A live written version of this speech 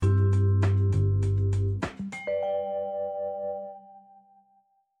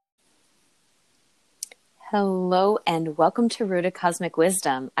Hello and welcome to Rooted Cosmic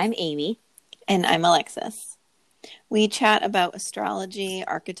Wisdom. I'm Amy. And I'm Alexis. We chat about astrology,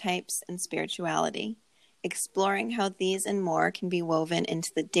 archetypes, and spirituality, exploring how these and more can be woven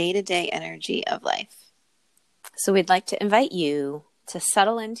into the day-to-day energy of life. So we'd like to invite you to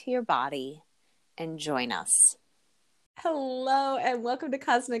settle into your body and join us. Hello and welcome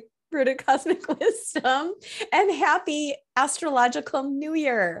to Rooted Cosmic Wisdom and happy astrological new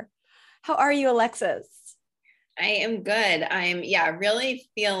year. How are you, Alexis? I am good. I'm really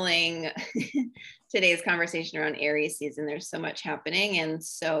feeling today's conversation around Aries season. There's so much happening. And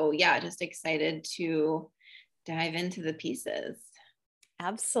so, just excited to dive into the pieces.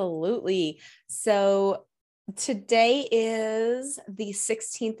 Absolutely. So today is the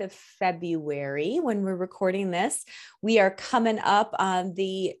 16th of February when we're recording this. We are coming up on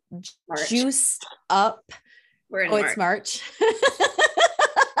the March. Juiced Up. We're in March. It's March.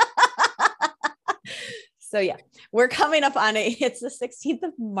 So we're coming up on it's the 16th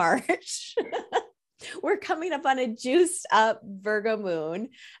of March. We're coming up on a juiced up Virgo moon.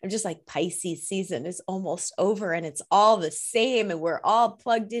 I'm just like, Pisces season is almost over and it's all the same and we're all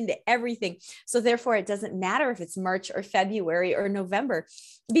plugged into everything. So therefore it doesn't matter if it's March or February or November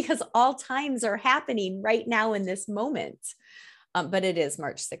because all times are happening right now in this moment. But it is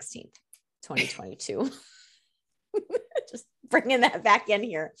March 16th, 2022. Just bringing that back in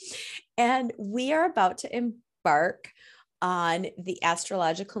here. And we are about to embark on the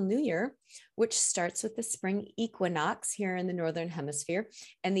astrological new year, which starts with the spring equinox here in the Northern Hemisphere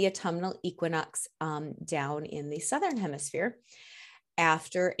and the autumnal equinox down in the Southern Hemisphere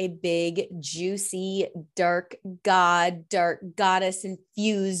after a big, juicy, dark goddess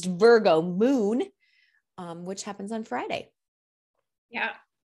infused Virgo moon, which happens on Friday.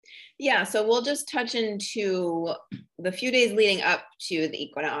 Yeah, so we'll just touch into the few days leading up to the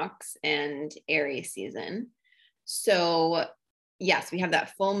equinox and Aries season. So yes, we have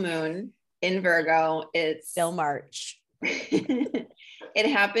that full moon in Virgo. It's still March. It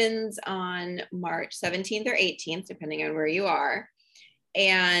happens on March 17th or 18th, depending on where you are.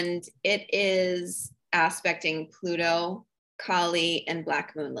 And it is aspecting Pluto, Kali, and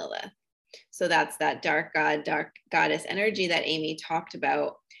Black Moon Lilith. So that's that dark goddess energy that Amy talked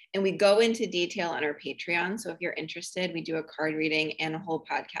about. And we go into detail on our Patreon. So if you're interested, we do a card reading and a whole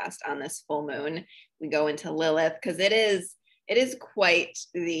podcast on this full moon. We go into Lilith because it is quite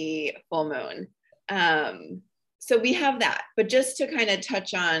the full moon. So we have that, but just to kind of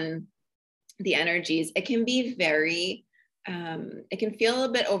touch on the energies, it can be it can feel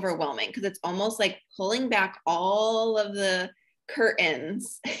a bit overwhelming because it's almost like pulling back all of the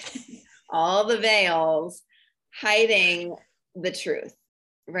curtains, all the veils, hiding the truth.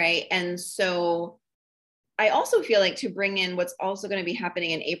 Right. And so I also feel like to bring in what's also going to be happening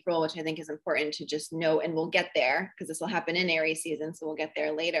in April, which I think is important to just know, and we'll get there because this will happen in Aries season. So we'll get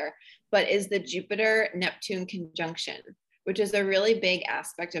there later, but is the Jupiter-Neptune conjunction, which is a really big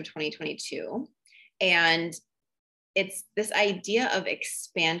aspect of 2022. And it's this idea of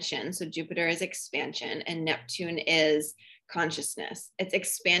expansion. So Jupiter is expansion and Neptune is consciousness. It's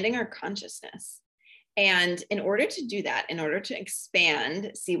expanding our consciousness. And in order to do that, in order to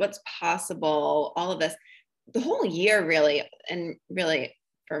expand, see what's possible, all of this, the whole year really, and really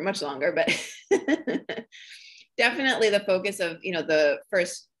for much longer, but definitely the focus of, the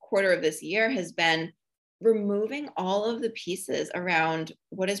first quarter of this year has been removing all of the pieces around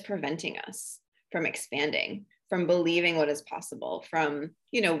what is preventing us from expanding, from believing what is possible, from,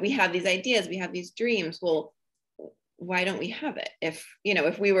 we have these ideas, we have these dreams. Well, why don't we have it? If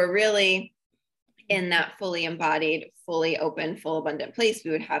we were really in that fully embodied, fully open, full abundant place,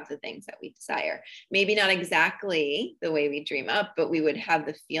 we would have the things that we desire. Maybe not exactly the way we dream up, but we would have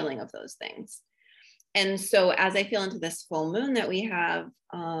the feeling of those things. And so as I feel into this full moon that we have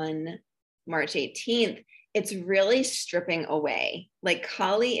on March 18th, it's really stripping away. Like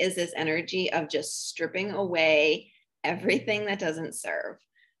Kali is this energy of just stripping away everything that doesn't serve.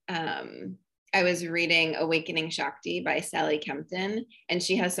 I was reading Awakening Shakti by Sally Kempton, and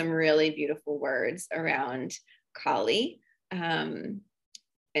she has some really beautiful words around Kali. And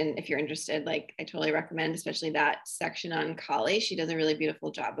if you're interested, I totally recommend, especially that section on Kali. She does a really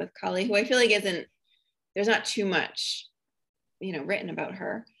beautiful job with Kali, who I feel like there's not too much, written about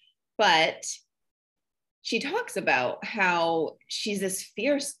her, but she talks about how she's this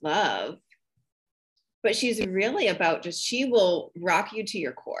fierce love, but she's really about she will rock you to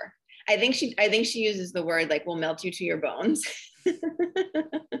your core. I think she uses the word will melt you to your bones.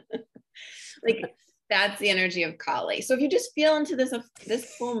 That's the energy of Kali. So if you just feel into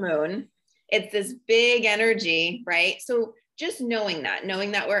this full moon, it's this big energy, right? So just knowing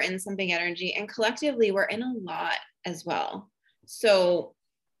that we're in some big energy, and collectively we're in a lot as well. So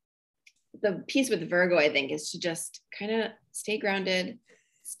the piece with Virgo, I think, is to just kind of stay grounded,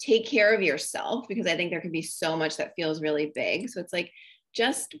 take care of yourself, because I think there can be so much that feels really big. So it's like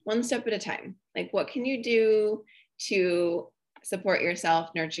just one step at a time. Like, what can you do to support yourself,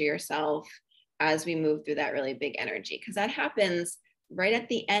 nurture yourself as we move through that really big energy? Because that happens right at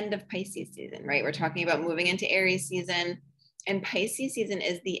the end of Pisces season, right? We're talking about moving into Aries season, and Pisces season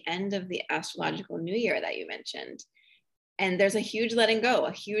is the end of the astrological new year that you mentioned. And there's a huge letting go,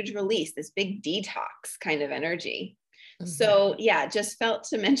 a huge release, this big detox kind of energy. Mm-hmm. So yeah, just felt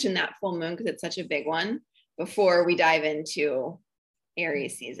to mention that full moon because it's such a big one before we dive into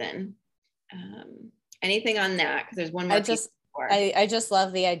Aries season. Anything on that? Because there's one more. I just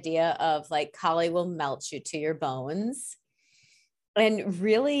love the idea of like Kali will melt you to your bones. And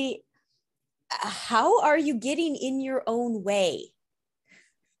really, how are you getting in your own way?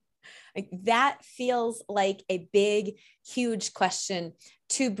 Like, that feels like a big, huge question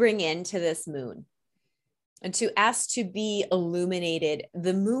to bring into this moon and to ask to be illuminated.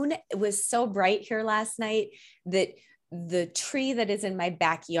 The moon was so bright here last night that the tree that is in my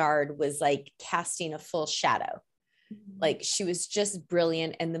backyard was like casting a full shadow. Like, she was just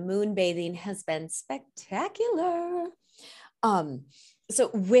brilliant, and the moon bathing has been spectacular. So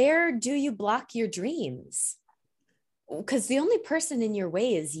where do you block your dreams? Because the only person in your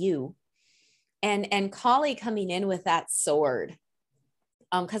way is you. And Kali coming in with that sword,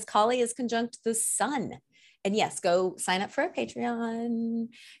 because Kali is conjunct the sun. And yes, go sign up for a Patreon,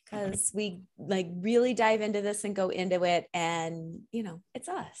 because we like really dive into this and go into it. And, you know, it's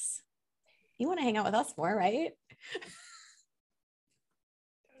us. You want to hang out with us more, right?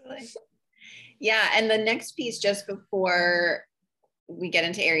 Totally. Yeah. And the next piece, just before we get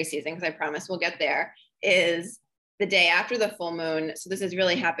into Aries season, because I promise we'll get there, is the day after the full moon. So this is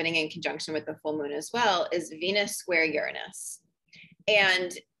really happening in conjunction with the full moon as well, is Venus square Uranus.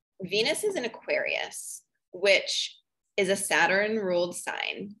 And Venus is in Aquarius, which is a Saturn ruled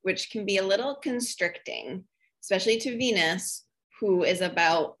sign, which can be a little constricting, especially to Venus, who is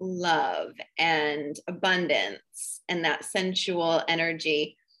about love and abundance and that sensual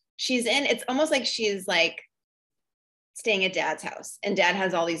energy. She's in, it's almost like she's like staying at dad's house, and dad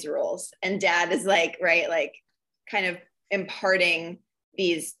has all these rules, and dad is like, right, like kind of imparting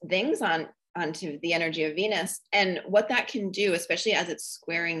these things onto the energy of Venus. And what that can do, especially as it's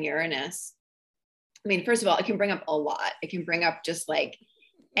squaring Uranus, I mean, first of all, it can bring up a lot. It can bring up just like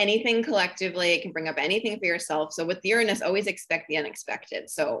anything collectively. It can bring up anything for yourself. So with Uranus, always expect the unexpected.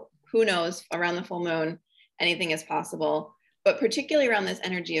 So who knows, around the full moon, anything is possible. But particularly around this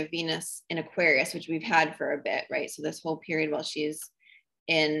energy of Venus in Aquarius, which we've had for a bit, right? So this whole period while she's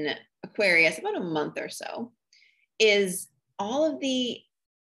in Aquarius, about a month or so, is all of the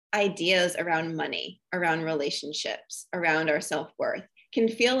ideas around money, around relationships, around our self-worth can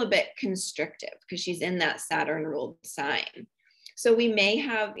feel a bit constrictive because she's in that Saturn ruled sign. So we may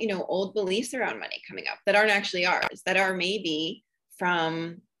have, you know, old beliefs around money coming up that aren't actually ours, that are maybe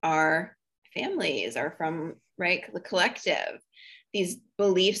from our families or from, right, the collective. These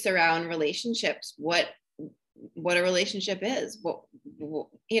beliefs around relationships, what a relationship is, what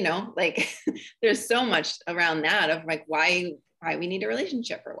you know, like there's so much around that of like why we need a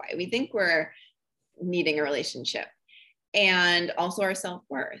relationship, or why we think we're needing a relationship, and also our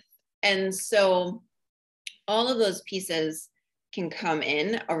self-worth. And so all of those pieces can come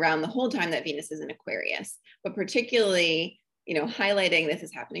in around the whole time that Venus is in Aquarius, but particularly, you know, highlighting this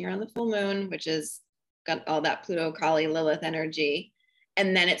is happening around the full moon, which is got all that Pluto, Kali, Lilith energy,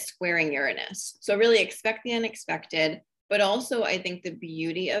 and then it's squaring Uranus. So really expect the unexpected, but also I think the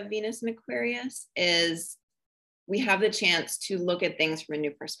beauty of Venus in Aquarius is we have the chance to look at things from a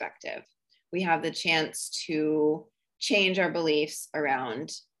new perspective. We have the chance to change our beliefs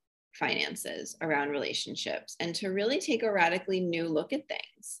around finances, around relationships, and to really take a radically new look at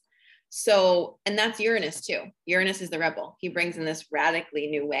things. So, and that's Uranus too. Uranus is the rebel. He brings in this radically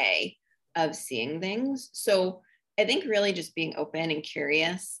new way of seeing things. So I think really just being open and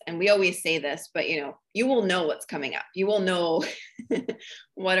curious. And we always say this, but you know, you will know what's coming up. You will know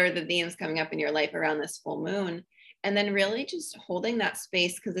what are the themes coming up in your life around this full moon. And then really just holding that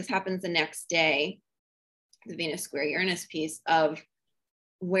space, because this happens the next day, the Venus square Uranus piece of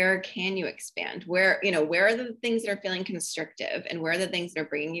where can you expand? Where, you know, where are the things that are feeling constrictive, and where are the things that are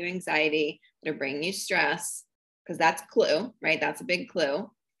bringing you anxiety, that are bringing you stress? Because that's a clue, right? That's a big clue.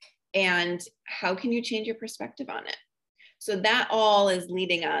 And how can you change your perspective on it? So that all is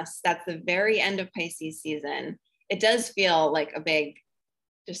leading us. That's the very end of Pisces season. It does feel like a big,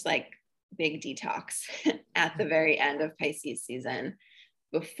 just like big detox at the very end of Pisces season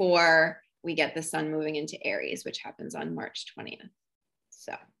before we get the sun moving into Aries, which happens on March 20th.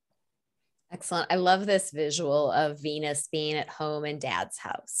 So excellent. I love this visual of Venus being at home in dad's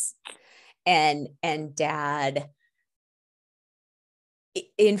house and dad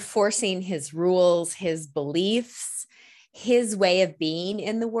enforcing his rules, his beliefs, his way of being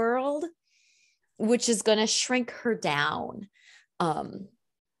in the world, which is going to shrink her down.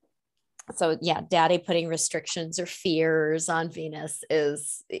 So yeah, daddy putting restrictions or fears on Venus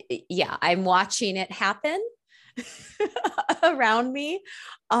is, yeah, I'm watching it happen around me,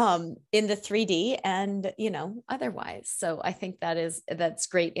 in the 3D and, otherwise. So I think that's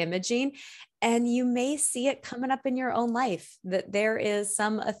great imaging. And you may see it coming up in your own life, that there is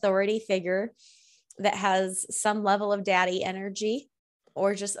some authority figure that has some level of daddy energy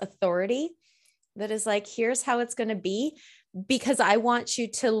or just authority that is like, here's how it's going to be, because I want you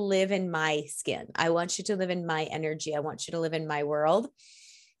to live in my skin. I want you to live in my energy. I want you to live in my world.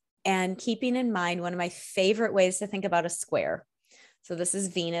 And keeping in mind, one of my favorite ways to think about a square, so this is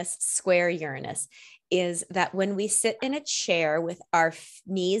Venus square Uranus, is that when we sit in a chair with our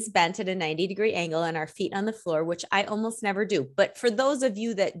knees bent at a 90-degree angle and our feet on the floor, which I almost never do, but for those of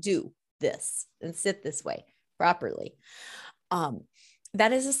you that do this and sit this way properly,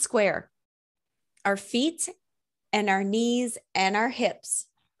 that is a square. Our feet and our knees and our hips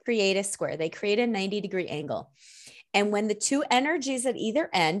create a square. They create a 90-degree angle. And when the two energies at either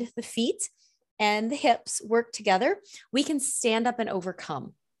end, the feet and the hips, work together, we can stand up and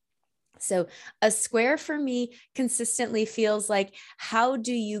overcome. So a square for me consistently feels like, how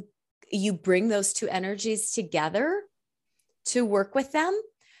do you bring those two energies together to work with them,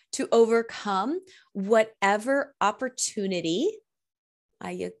 to overcome whatever opportunity.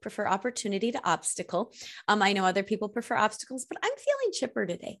 I prefer opportunity to obstacle. I know other people prefer obstacles, but I'm feeling chipper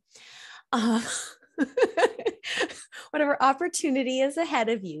today. Whatever opportunity is ahead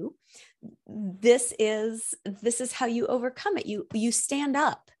of you, this is how you overcome it. You stand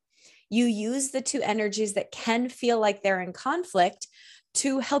up. You use the two energies that can feel like they're in conflict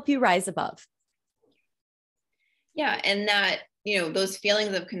to help you rise above. Yeah. And that, those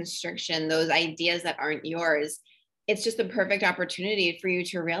feelings of constriction, those ideas that aren't yours, it's just a perfect opportunity for you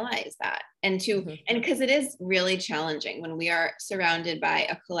to realize that and because it is really challenging when we are surrounded by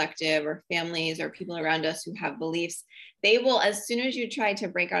a collective or families or people around us who have beliefs. They will, as soon as you try to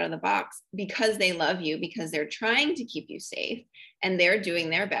break out of the box, because they love you, because they're trying to keep you safe and they're doing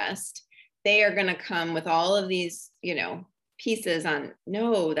their best, they are going to come with all of these, pieces on,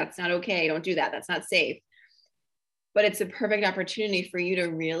 no, that's not okay. Don't do that. That's not safe. But it's a perfect opportunity for you to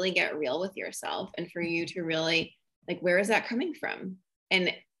really get real with yourself and for you to really, like, where is that coming from?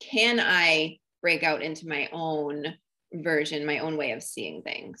 And can I break out into my own version, my own way of seeing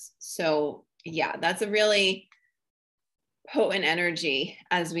things? So yeah, that's a really potent energy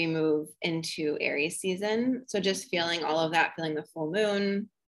as we move into Aries season. So just feeling all of that, feeling the full moon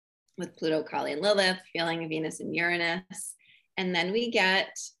with Pluto, Kali, and Lilith, feeling Venus and Uranus. And then we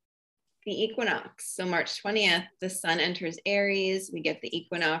get the equinox. So March 20th, the sun enters Aries. We get the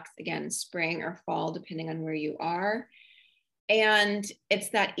equinox, again, spring or fall, depending on where you are. And it's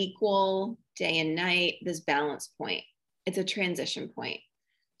that equal day and night, this balance point. It's a transition point.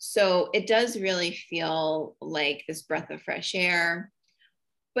 So it does really feel like this breath of fresh air.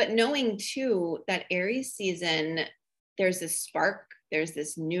 But knowing too that Aries season, there's this spark, there's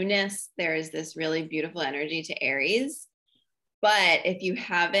this newness, there's this really beautiful energy to Aries. But if you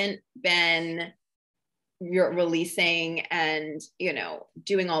haven't been releasing and,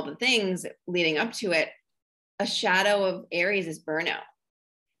 doing all the things leading up to it, a shadow of Aries is burnout.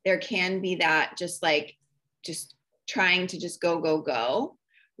 There can be that just trying to just go,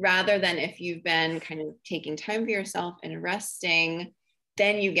 rather than if you've been kind of taking time for yourself and resting,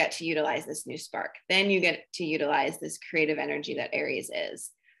 then you get to utilize this new spark. Then you get to utilize this creative energy that Aries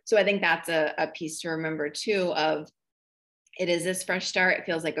is. So I think that's a piece to remember too, of it is this fresh start. It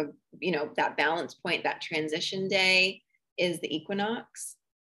feels like that balance point, that transition day is the equinox,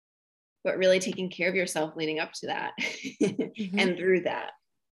 but really taking care of yourself leading up to that and through that.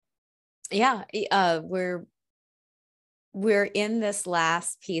 Yeah. We're in this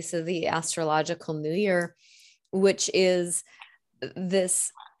last piece of the astrological new year, which is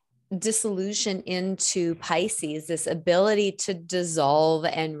this dissolution into Pisces, this ability to dissolve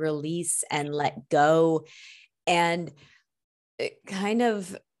and release and let go. And kind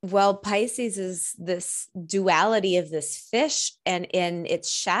of, Pisces is this duality of this fish, and in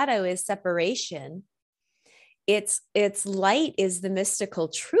its shadow is separation. Its light is the mystical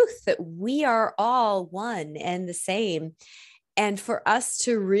truth that we are all one and the same. And for us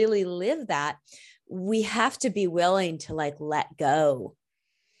to really live that, we have to be willing to like let go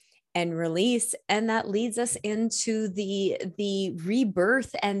and release. And that leads us into the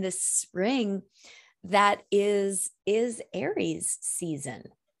rebirth and the spring that is Aries season.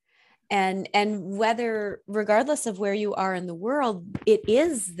 And whether, regardless of where you are in the world, it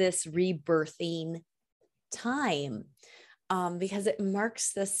is this rebirthing time, because it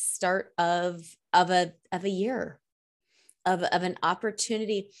marks the start of a year, of an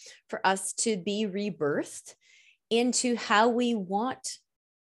opportunity for us to be rebirthed into how we want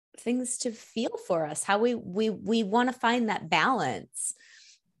things to feel for us, how we want to find that balance.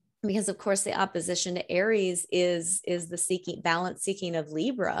 Because of course the opposition to Aries is the balance seeking of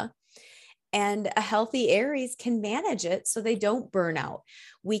Libra. And a healthy Aries can manage it so they don't burn out.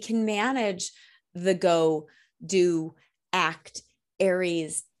 We can manage the go, do, act,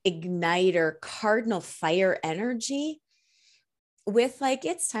 Aries, igniter, cardinal fire energy with like,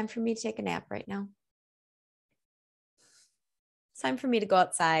 it's time for me to take a nap right now. It's time for me to go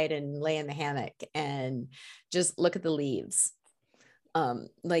outside and lay in the hammock and just look at the leaves.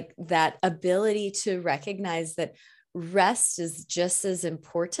 Like that ability to recognize that rest is just as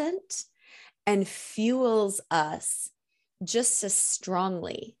important and fuels us just as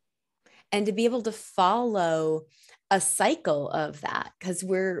strongly, and to be able to follow a cycle of that, because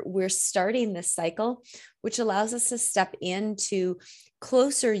we're starting this cycle, which allows us to step into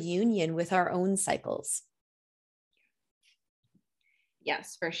closer union with our own cycles.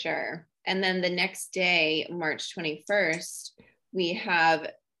 Yes, for sure. And then the next day, March 21st, we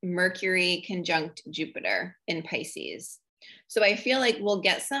have Mercury conjunct Jupiter in Pisces. So I feel like we'll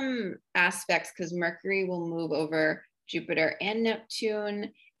get some aspects because Mercury will move over Jupiter and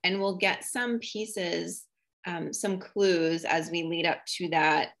Neptune, and we'll get some pieces, some clues as we lead up to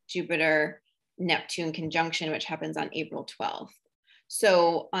that Jupiter Neptune conjunction, which happens on April 12th.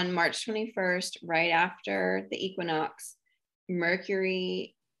 So on March 21st, right after the equinox,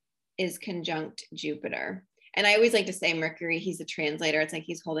 Mercury is conjunct Jupiter. And I always like to say Mercury, he's a translator. It's like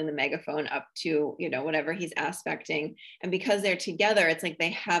he's holding the megaphone up to, whatever he's aspecting. And because they're together, it's like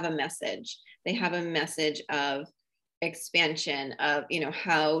they have a message. They have a message of expansion, of,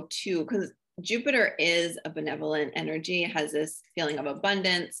 how to, because Jupiter is a benevolent energy. It has this feeling of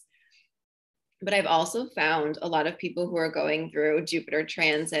abundance. But I've also found a lot of people who are going through Jupiter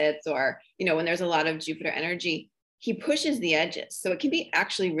transits, or, when there's a lot of Jupiter energy, he pushes the edges. So it can be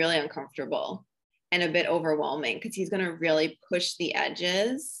actually really uncomfortable and a bit overwhelming, because he's going to really push the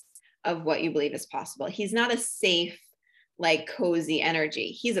edges of what you believe is possible. He's not a safe, like cozy energy.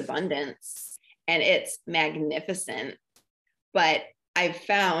 He's abundance and it's magnificent. But I've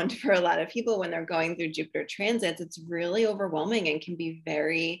found for a lot of people when they're going through Jupiter transits, it's really overwhelming and can be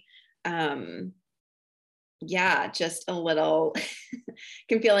very, just a little,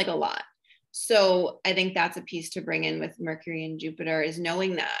 can feel like a lot. So I think that's a piece to bring in with Mercury and Jupiter, is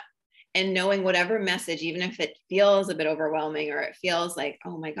knowing that. And knowing whatever message, even if it feels a bit overwhelming or it feels like,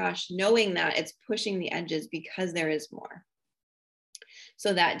 oh my gosh, knowing that it's pushing the edges because there is more.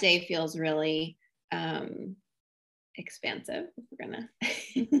 So that day feels really expansive, if we're going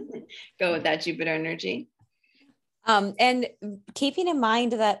to go with that Jupiter energy. And keeping in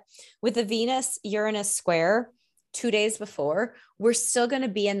mind that with the Venus-Uranus square 2 days before, we're still going to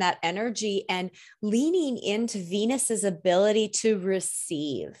be in that energy and leaning into Venus's ability to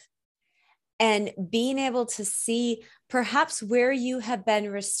receive. And being able to see perhaps where you have been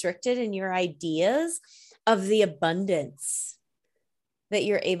restricted in your ideas of the abundance that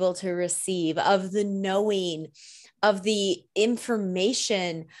you're able to receive, of the knowing, of the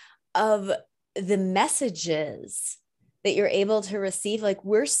information, of the messages that you're able to receive. Like,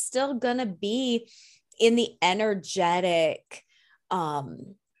 we're still going to be in the energetic, I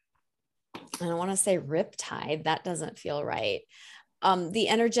don't want to say riptide. That doesn't feel right. The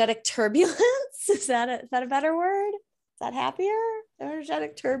energetic turbulence, is that a better word? Is that happier?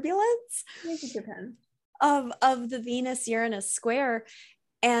 Energetic turbulence? I think it depends. Of the Venus-Uranus square.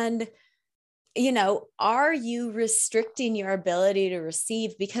 And, are you restricting your ability to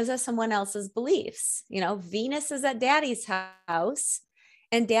receive because of someone else's beliefs? Venus is at daddy's house,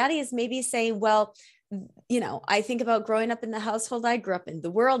 and daddy is maybe saying, well, I think about growing up in the household I grew up in.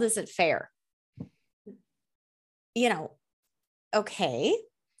 The world isn't fair. Okay.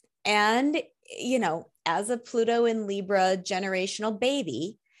 And, as a Pluto in Libra generational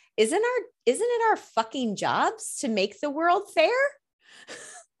baby, isn't it our fucking jobs to make the world fair?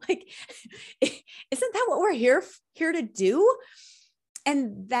 Like, isn't that what we're here to do?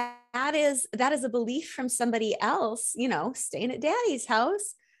 And that is a belief from somebody else, staying at daddy's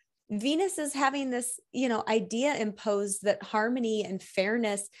house. Venus is having this, idea imposed that harmony and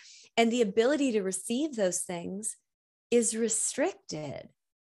fairness and the ability to receive those things is restricted.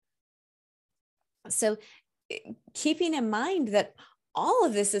 So keeping in mind that all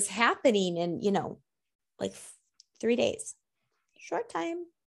of this is happening in, like 3 days, short time,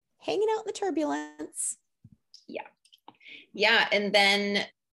 hanging out in the turbulence. Yeah. Yeah. And then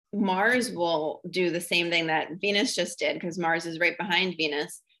Mars will do the same thing that Venus just did, because Mars is right behind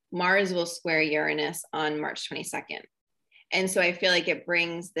Venus. Mars will square Uranus on March 22nd. And so I feel like it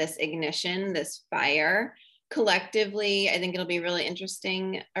brings this ignition, this fire collectively. I think it'll be really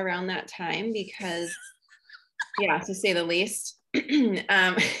interesting around that time because, yeah, to say the least.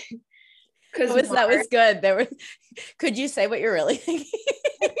 Because that was good. Could you say what you're really thinking?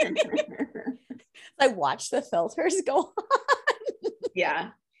 I watched the filters go on. Yeah.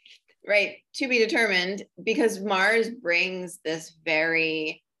 Right. To be determined, because Mars brings this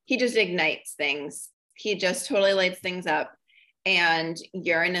he just ignites things. He just totally lights things up. And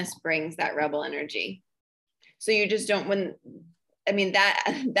Uranus brings that rebel energy. So you just don't,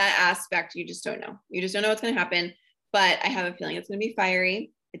 that aspect, you just don't know. You just don't know what's going to happen. But I have a feeling it's going to be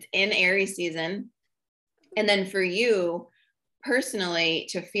fiery. It's in Aries season. And then for you personally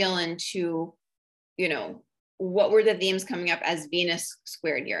to feel into, what were the themes coming up as Venus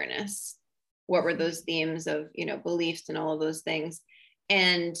squared Uranus? What were those themes of, beliefs and all of those things?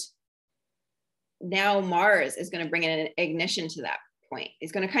 And now Mars is going to bring an ignition to that point.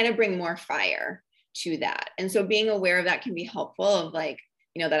 It's going to kind of bring more fire to that. And so being aware of that can be helpful, of like,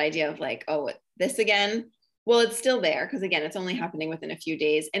 that idea of like, oh, this again. Well, it's still there because again, it's only happening within a few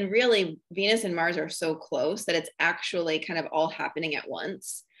days. And really Venus and Mars are so close that it's actually kind of all happening at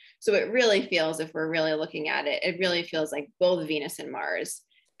once. So it really feels, if we're really looking at it, it really feels like both Venus and Mars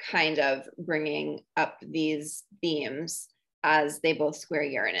kind of bringing up these themes as they both square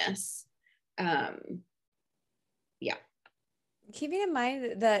Uranus. Yeah. Keeping in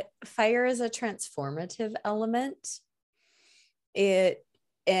mind that fire is a transformative element.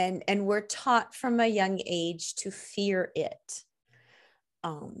 And we're taught from a young age to fear it.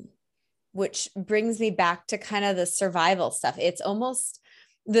 Which brings me back to kind of the survival stuff. It's almost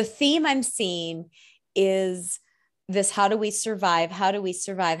the theme I'm seeing is this: how do we survive? How do we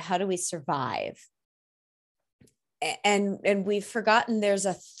survive? How do we survive? And we've forgotten there's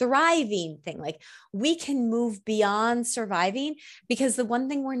a thriving thing. Like we can move beyond surviving, because the one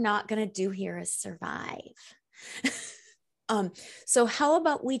thing we're not going to do here is survive. So how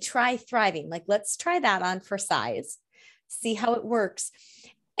about we try thriving? Like, let's try that on for size, see how it works.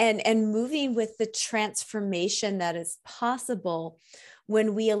 And moving with the transformation that is possible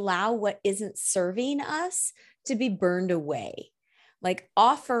when we allow what isn't serving us to be burned away, like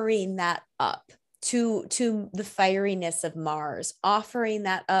offering that up to the fieriness of Mars, offering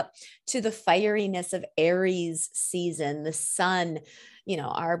that up to the fieriness of Aries season, the sun,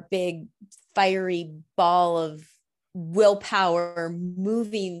 our big fiery ball of willpower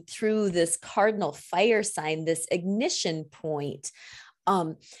moving through this cardinal fire sign, this ignition point,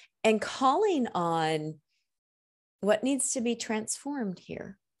 and calling on what needs to be transformed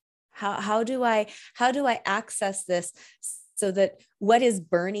here. How do I access this so that what is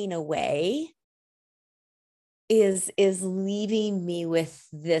burning away is leaving me with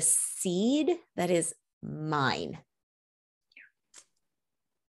this seed that is mine.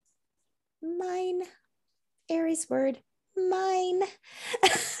 Mine. Aries word, mine.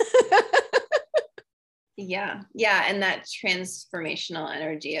 Yeah. And that transformational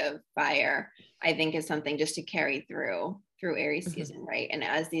energy of fire, I think, is something just to carry through Aries season, right? And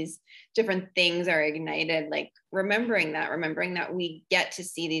as these different things are ignited, like remembering that we get to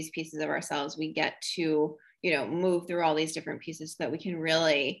see these pieces of ourselves, we get to, move through all these different pieces so that we can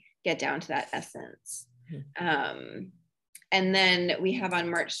really get down to that essence. And then we have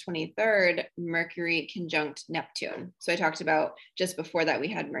on March 23rd, Mercury conjunct Neptune. So I talked about just before that, we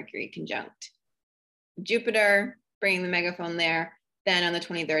had Mercury conjunct Jupiter, bringing the megaphone there. Then on the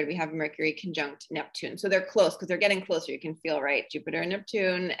 23rd, we have Mercury conjunct Neptune. So they're close because they're getting closer. You can feel, right? Jupiter and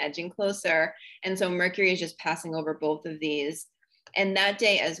Neptune edging closer. And so Mercury is just passing over both of these. And that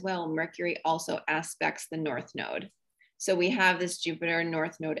day as well, Mercury also aspects the North Node. So we have this Jupiter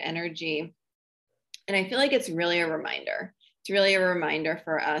North Node energy. And I feel like it's really a reminder. It's really a reminder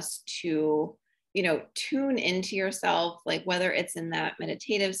for us to, tune into yourself, like whether it's in that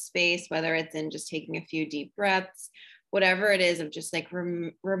meditative space, whether it's in just taking a few deep breaths, whatever it is, of just like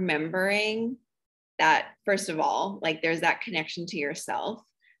remembering that, first of all, like there's that connection to yourself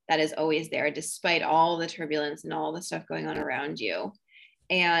that is always there, despite all the turbulence and all the stuff going on around you.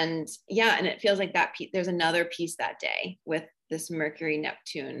 And yeah, and it feels like that there's another piece that day with this Mercury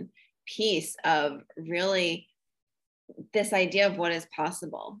Neptune piece of really this idea of what is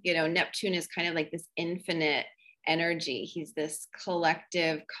possible. You know, Neptune is kind of like this infinite energy. He's this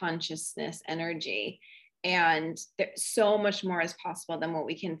collective consciousness energy. And there's so much more is possible than what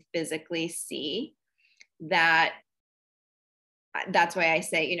we can physically see. That's why I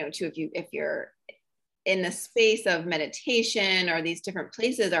say, you know, too, if you're in the space of meditation, or these different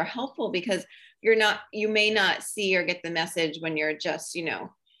places are helpful, because you may not see or get the message when you're just, you know,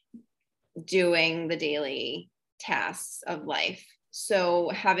 doing the daily tasks of life. So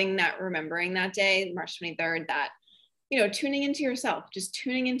having that, remembering that day, March 23rd, that, you know, tuning into yourself, just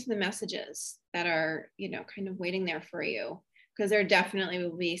tuning into the messages that are, you know, kind of waiting there for you, because there definitely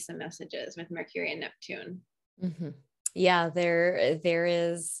will be some messages with Mercury and Neptune. Mm-hmm. Yeah, there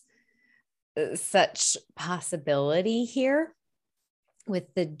is such possibility here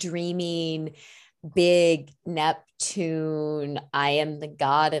with the dreaming big Neptune, I am the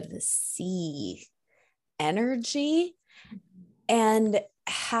god of the sea energy, and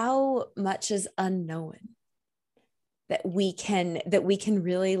how much is unknown that we can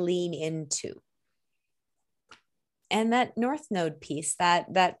really lean into. And that North Node piece,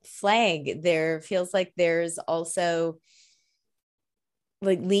 that flag, there feels like there's also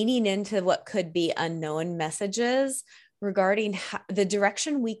like leaning into what could be unknown messages regarding the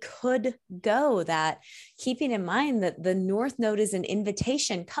direction we could go, that keeping in mind that the North Node is an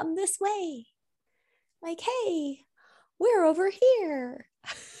invitation, come this way. Like, hey, we're over here.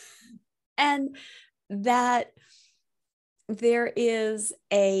 And that there is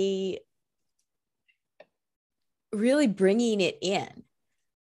a really bringing it in.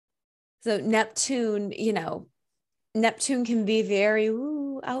 So Neptune, you know, Neptune can be very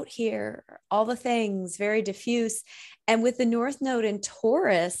out here, all the things, very diffuse. And with the North Node in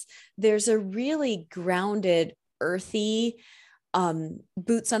Taurus, there's a really grounded, earthy,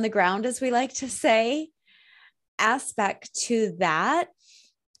 boots on the ground, as we like to say, aspect to that,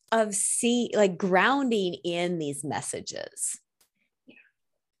 of like grounding in these messages. Yeah.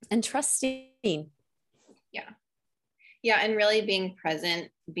 And trusting. Yeah. And really being present,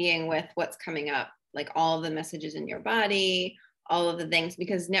 being with what's coming up, like all of the messages in your body, all of the things,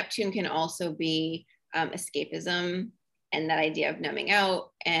 because Neptune can also be escapism, and that idea of numbing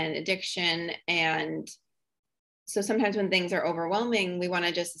out and addiction. And so sometimes when things are overwhelming, we want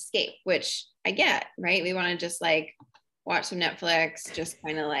to just escape, which I get, right? We want to just like watch some Netflix, just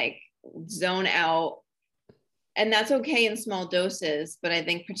kind of like zone out. And that's okay in small doses. But I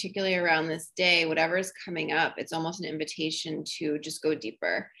think particularly around this day, whatever is coming up, it's almost an invitation to just go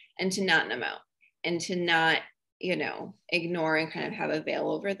deeper and to not numb out, and to not, you know, ignore and kind of have a veil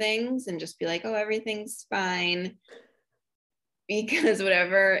over things and just be like, oh, everything's fine. Because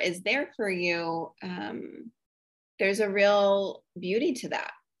whatever is there for you, there's a real beauty to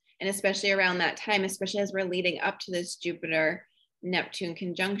that. And especially around that time, especially as we're leading up to this Jupiter Neptune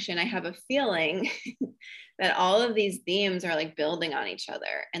conjunction, I have a feeling that all of these themes are like building on each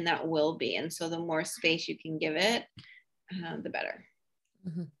other, and that will be. And so the more space you can give it, the better.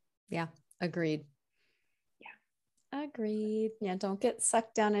 Mm-hmm. Yeah. Agreed. Yeah. Agreed. Yeah. Don't get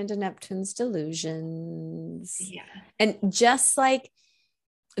sucked down into Neptune's delusions. Yeah. And just like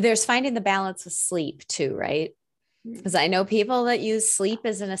there's finding the balance with sleep too, right? Because I know people that use sleep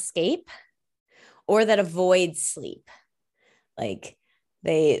as an escape, or that avoid sleep. Like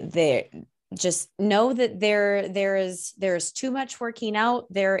they just know that there is too much working out.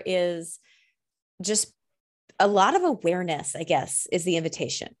 There is just a lot of awareness, I guess, is the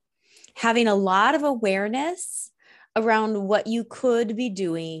invitation. Having a lot of awareness around what you could be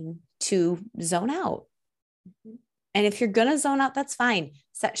doing to zone out. Mm-hmm. And if you're going to zone out, that's fine.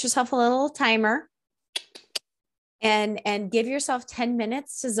 Set yourself a little timer and give yourself 10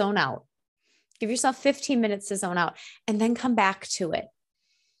 minutes to zone out. Give yourself 15 minutes to zone out, and then come back to it.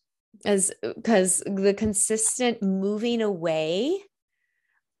 Because the consistent moving away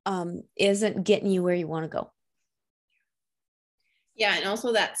isn't getting you where you want to go. Yeah. And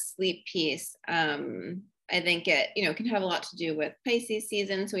also that sleep piece, I think it, you know, can have a lot to do with Pisces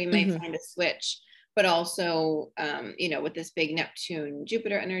season. So we might mm-hmm. find a switch, but also, you know, with this big Neptune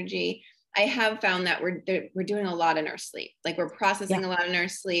Jupiter energy, I have found that we're doing a lot in our sleep. Like we're processing a lot in our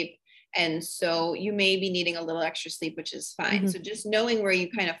sleep. And so you may be needing a little extra sleep, which is fine. Mm-hmm. So just knowing where you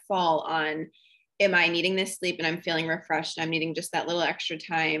kind of fall on, am I needing this sleep and I'm feeling refreshed? I'm needing just that little extra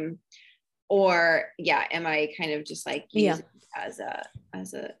time. Or am I kind of just like using it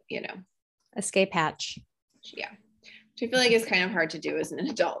as a, you know, escape hatch. Yeah. Which I feel like is kind of hard to do as an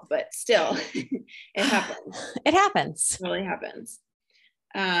adult, but still it happens. It happens. It really happens.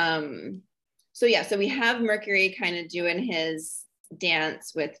 So yeah, so we have Mercury kind of doing his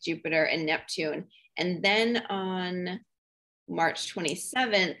dance with Jupiter and Neptune. And then on March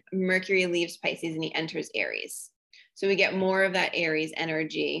 27th, Mercury leaves Pisces and he enters Aries. So we get more of that Aries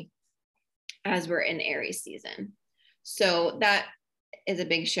energy as we're in Aries season. So that is a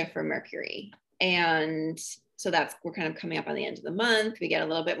big shift for Mercury. And so we're kind of coming up on the end of the month. We get a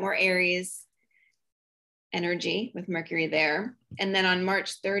little bit more Aries energy with Mercury there. And then on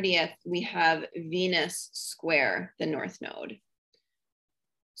March 30th, we have Venus square the North Node.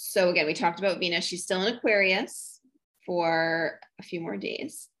 So again, we talked about Venus. She's still in Aquarius for a few more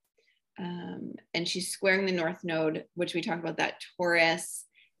days. And she's squaring the North Node, which we talked about, that Taurus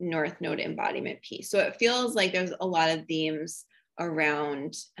North Node embodiment piece. So it feels like there's a lot of themes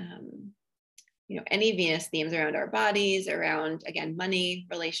around, any Venus themes around our bodies, around, again, money,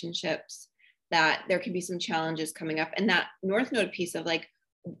 relationships, that there can be some challenges coming up. And that North Node piece of like,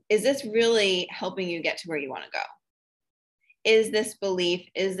 is this really helping you get to where you want to go? Is this belief,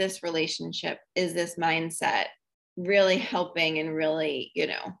 is this relationship, is this mindset really helping and really,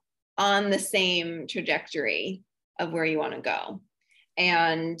 on the same trajectory of where you want to go?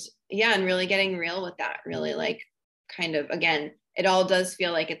 And yeah, and really getting real with that, really like kind of, again, it all does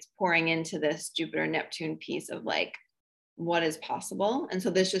feel like it's pouring into this Jupiter Neptune piece of like, what is possible. And so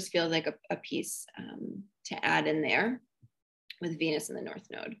this just feels like a piece to add in there with Venus in the North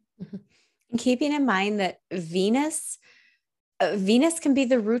Node. And keeping in mind that Venus can be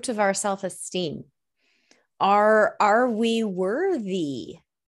the root of our self-esteem. Are we worthy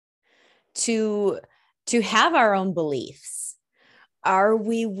to have our own beliefs? Are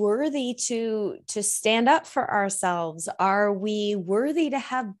we worthy to stand up for ourselves? Are we worthy to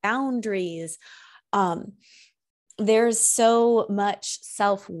have boundaries? There's so much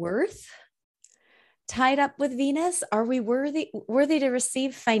self-worth tied up with Venus. Are we worthy to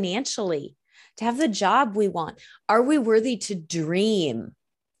receive financially, to have the job we want? Are we worthy to dream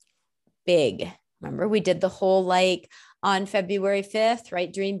big? Remember, we did the whole like on February 5th,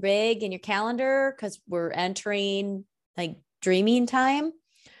 right? Dream big in your calendar because we're entering like dreaming time.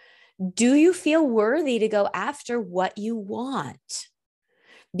 Do you feel worthy to go after what you want?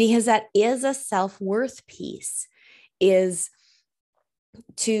 Because that is a self-worth piece, is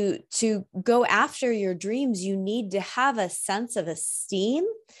to go after your dreams. You need to have a sense of esteem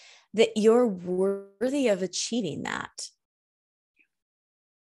that you're worthy of achieving that.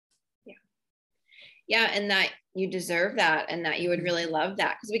 Yeah. And that you deserve that, and that you would really love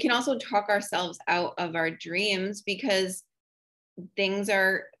that. Because we can also talk ourselves out of our dreams because things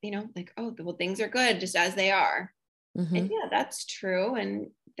are, like, oh, well, things are good just as they are. Mm-hmm. And yeah, that's true.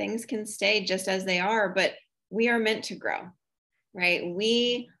 And things can stay just as they are, but we are meant to grow, right?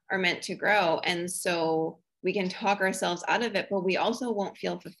 We are meant to grow. And so we can talk ourselves out of it, but we also won't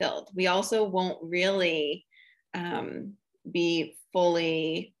feel fulfilled. We also won't really be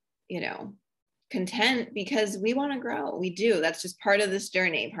fully, content, because we want to grow. We do. That's just part of this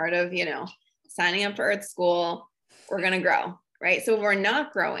journey, part of, signing up for Earth School. We're going to grow, right? So when we're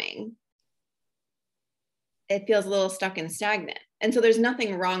not growing, it feels a little stuck and stagnant. And so there's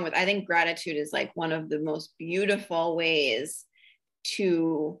nothing wrong with, I think gratitude is like one of the most beautiful ways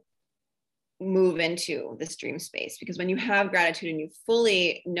to move into this dream space, because when you have gratitude and you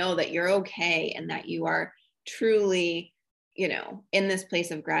fully know that you're okay and that you are truly, in this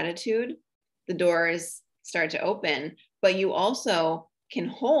place of gratitude, the doors start to open. But you also can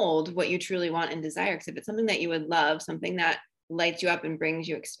hold what you truly want and desire. Because if it's something that you would love, something that lights you up and brings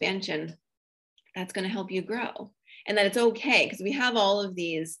you expansion, that's going to help you grow. And that it's okay, because we have all of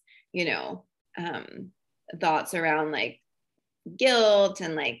these, thoughts around like guilt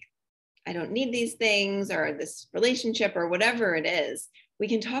and like, I don't need these things, or this relationship, or whatever it is. We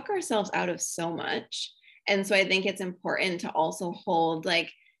can talk ourselves out of so much. And so I think it's important to also hold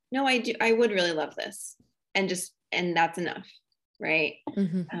like, no, I would really love this. And that's enough. Right.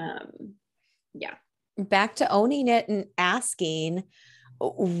 Mm-hmm. Yeah. Back to owning it and asking,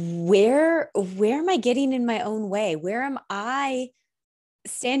 where am I getting in my own way? Where am I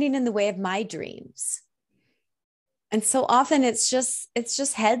standing in the way of my dreams? And so often it's just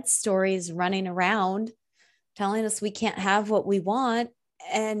head stories running around telling us we can't have what we want.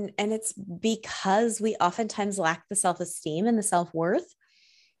 And it's because we oftentimes lack the self-esteem and the self-worth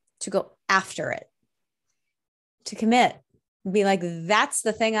to go after it, to commit, be like, that's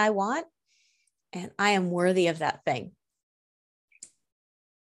the thing I want, and I am worthy of that thing.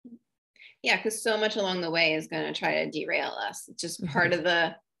 Yeah, because so much along the way is going to try to derail us. It's just part of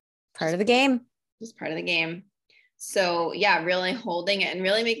the game. Just part of the game. So yeah, really holding it and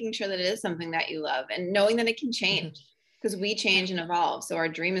really making sure that it is something that you love, and knowing that it can change. because we change and evolve. So our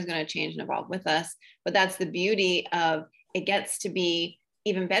dream is going to change and evolve with us. But that's the beauty of it gets to be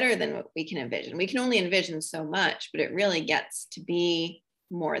even better than what we can envision. We can only envision so much, but it really gets to be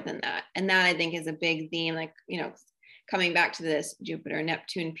more than that. And that I think is a big theme, like, coming back to this Jupiter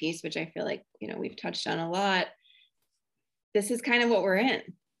Neptune piece, which I feel like, we've touched on a lot. This is kind of what we're in.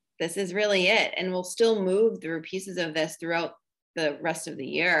 This is really it. And we'll still move through pieces of this throughout the rest of the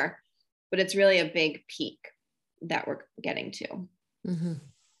year, but it's really a big peak that we're getting to. Mm-hmm.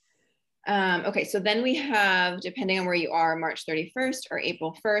 Okay, so then we have, depending on where you are, March 31st or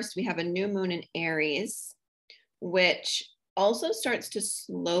April 1st, we have a new moon in Aries, which also starts to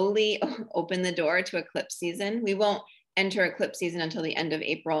slowly open the door to eclipse season. We won't enter eclipse season until the end of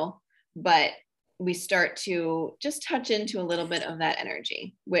April, but we start to just touch into a little bit of that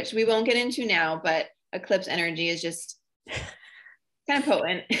energy, which we won't get into now, but eclipse energy is just kind of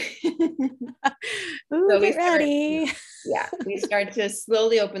potent. Ooh, so get ready. We start to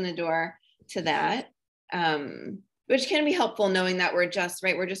slowly open the door to that, which can be helpful, knowing that we're just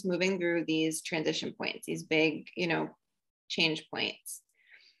moving through these transition points, these big, change points.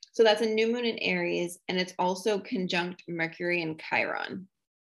 So that's a new moon in Aries, and it's also conjunct Mercury and Chiron.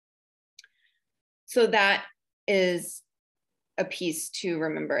 So that is a piece to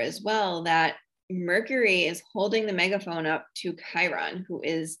remember as well, that Mercury is holding the megaphone up to Chiron, who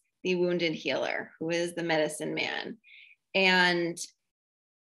is the wounded healer, who is the medicine man. And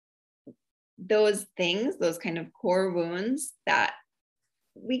those things, those kind of core wounds that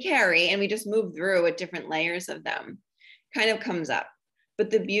we carry and we just move through with different layers of them, kind of comes up. But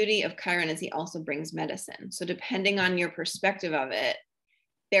the beauty of Chiron is he also brings medicine. So depending on your perspective of it,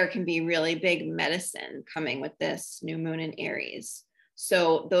 there can be really big medicine coming with this new moon in Aries.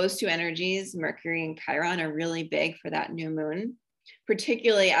 So those two energies, Mercury and Chiron, are really big for that new moon,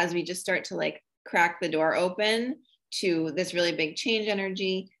 particularly as we just start to crack the door open to this really big change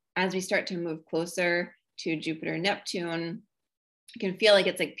energy. As we start to move closer to Jupiter, Neptune, you can feel like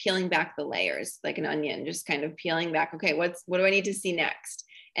it's peeling back the layers, like an onion, just kind of peeling back. Okay, what do I need to see next?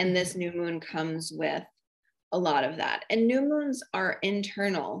 And this new moon comes with a lot of that. And new moons are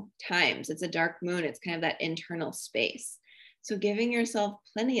internal times. It's a dark moon. It's kind of that internal space. So giving yourself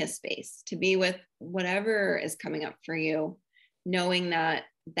plenty of space to be with whatever is coming up for you, knowing that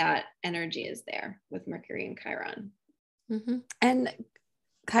that energy is there with Mercury and Chiron. Mm-hmm. And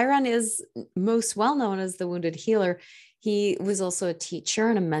Chiron is most well known as the wounded healer. He was also a teacher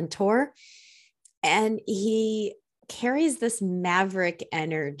and a mentor, and he carries this maverick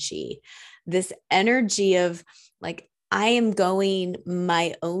energy, this energy of I am going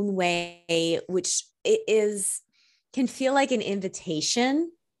my own way, which can feel like an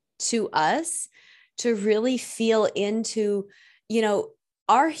invitation to us to really feel into,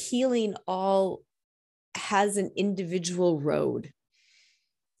 our healing all has an individual road.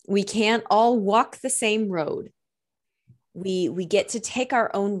 We can't all walk the same road. We get to take our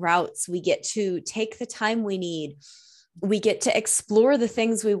own routes. We get to take the time we need. We get to explore the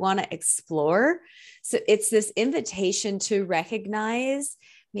things we want to explore. So it's this invitation to recognize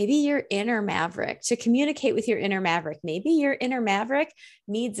maybe your inner maverick, to communicate with your inner maverick. Maybe your inner maverick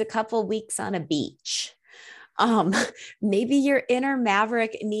needs a couple weeks on a beach. Maybe your inner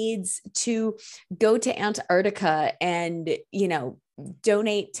maverick needs to go to Antarctica and,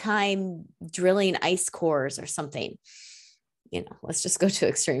 donate time drilling ice cores or something. Let's just go to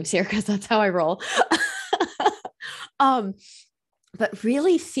extremes here because that's how I roll. But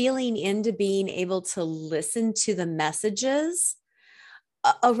really feeling into being able to listen to the messages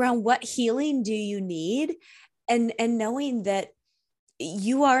around what healing do you need, and knowing that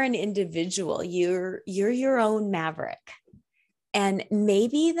you are an individual, you're your own maverick. And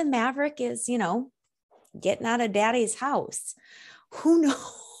maybe the maverick is, getting out of daddy's house. Who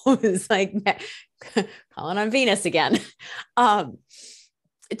knows? Calling on Venus again. To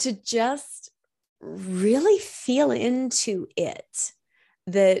just really feel into it,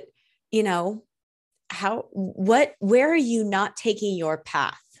 that, where are you not taking your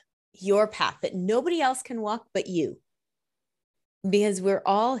path that nobody else can walk but you? Because we're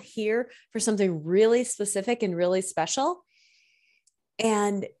all here for something really specific and really special,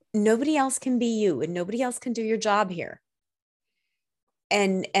 and nobody else can be you, and nobody else can do your job here.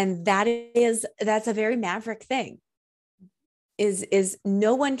 And that's a very maverick thing, is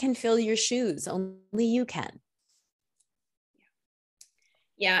no one can fill your shoes. Only you can.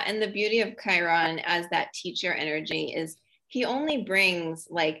 Yeah. And the beauty of Chiron as that teacher energy is he only brings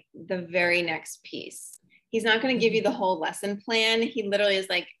the very next piece. He's not going to give you the whole lesson plan. He literally is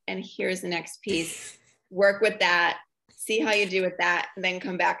and here's the next piece. Work with that, see how you do with that, and then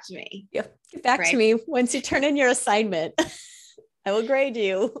come back to me. Yeah. Get back to me once you turn in your assignment. I will grade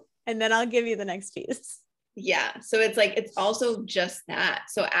you and then I'll give you the next piece. Yeah. So it's like, it's also just that.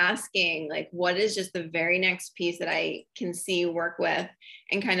 So asking like, what is just the very next piece that I can see, work with,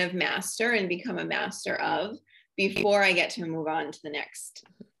 and kind of master and become a master of before I get to move on to the next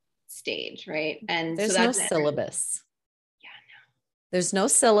stage. Right. And there's so that's no syllabus. Yeah, no. There's no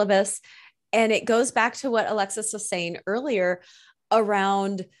syllabus. And it goes back to what Alexis was saying earlier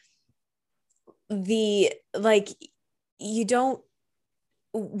around the, like,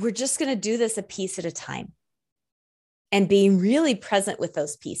 we're just going to do this a piece at a time and being really present with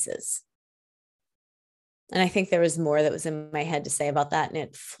those pieces. And I think there was more that was in my head to say about that, and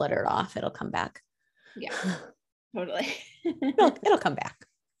it fluttered off. It'll come back. Yeah, totally. it'll come back.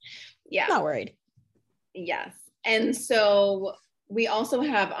 Yeah. Not worried. Yes. And so we also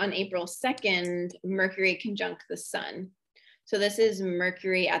have on April 2nd, Mercury conjunct the sun. So this is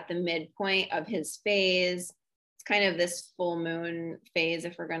Mercury at the midpoint of his phase. It's kind of this full moon phase,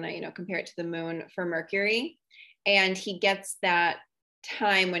 if we're going to, compare it to the moon for Mercury. And he gets that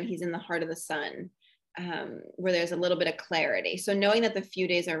time when he's in the heart of the sun, where there's a little bit of clarity. So knowing that the few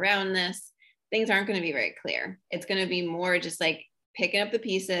days around this, things aren't going to be very clear. It's going to be more just like picking up the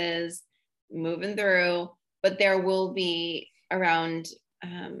pieces, moving through, but there will be around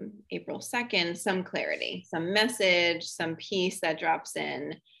April 2nd, some clarity, some message, some piece that drops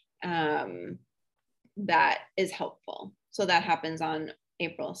in that is helpful. So that happens on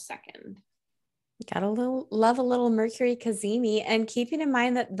April 2nd. Gotta love a little Mercury cazimi, and keeping in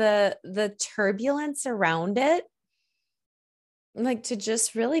mind that the turbulence around it, like to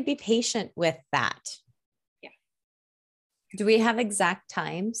just really be patient with that. Yeah. Do we have exact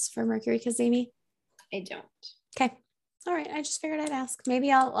times for Mercury cazimi? I don't. Okay. All right. I just figured I'd ask.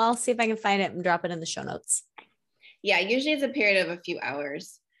 Maybe I'll see if I can find it and drop it in the show notes. Yeah. Usually it's a period of a few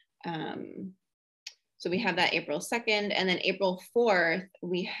hours. So we have that April 2nd, and then April 4th,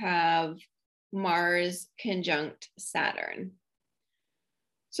 we have Mars conjunct Saturn.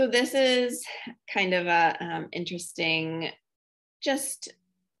 So this is kind of a interesting just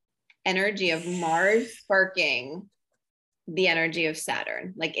energy of Mars sparking the energy of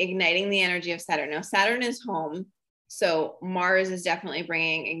Saturn, like igniting the energy of Saturn. Now Saturn is home. So Mars is definitely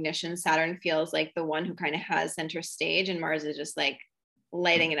bringing ignition. Saturn feels like the one who kind of has center stage, and Mars is just like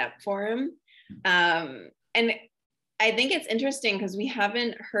lighting it up for him. And I think it's interesting because we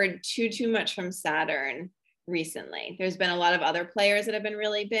haven't heard too much from Saturn recently. There's been a lot of other players that have been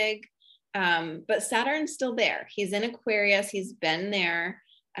really big, but Saturn's still there. He's in Aquarius. He's been there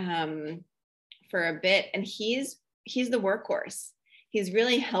for a bit, and he's the workhorse. He's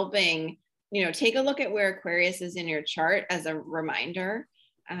really helping, take a look at where Aquarius is in your chart as a reminder,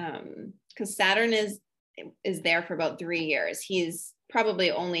 because Saturn is there for about 3 years. He's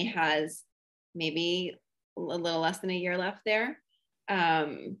probably only has maybe a little less than a year left there.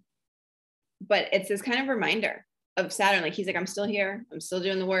 But it's this kind of reminder of Saturn. Like he's like, I'm still here. I'm still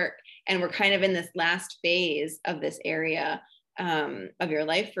doing the work. And we're kind of in this last phase of this area of your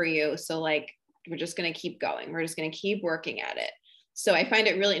life for you. So like, we're just going to keep going. We're just going to keep working at it. So I find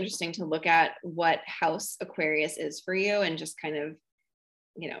it really interesting to look at what house Aquarius is for you and just kind of,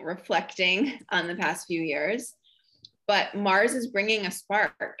 reflecting on the past few years. But Mars is bringing a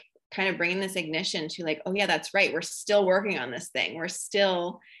spark, kind of bringing this ignition to like, oh yeah, that's right. We're still working on this thing. We're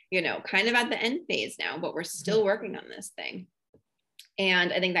still, kind of at the end phase now, but we're still working on this thing.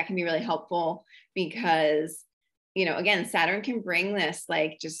 And I think that can be really helpful because, again, Saturn can bring this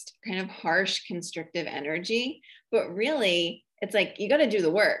like just kind of harsh, constrictive energy, but really it's like, you got to do the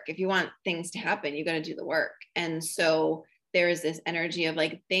work. If you want things to happen, you got to do the work. And so there's this energy of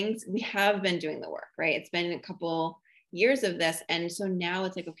like things, we have been doing the work, right? It's been a couple years of this. And so now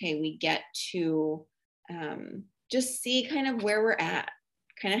it's like, okay, we get to just see kind of where we're at,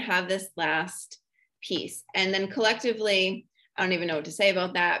 kind of have this last piece. And then collectively, I don't even know what to say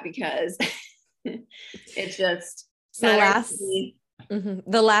about that because it's just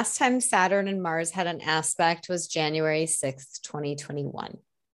the last time Saturn and Mars had an aspect was January 6th, 2021.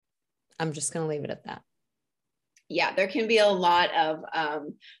 I'm just going to leave it at that. Yeah, there can be a lot of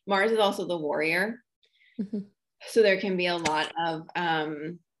Mars is also the warrior. Mm-hmm. So there can be a lot of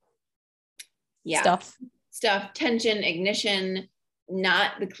stuff, tension, ignition,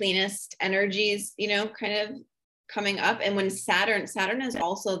 not the cleanest energies, kind of coming up. And when Saturn is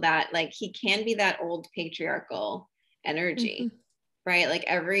also that, like, he can be that old patriarchal energy, mm-hmm. right? Like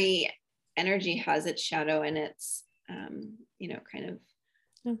every energy has its shadow and its, kind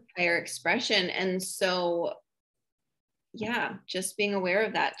of higher expression. And so, yeah, just being aware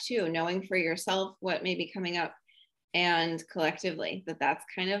of that too, knowing for yourself what may be coming up and collectively, that's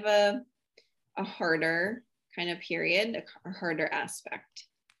kind of a harder kind of period, a harder aspect.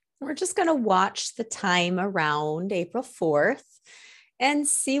 We're just going to watch the time around April 4th and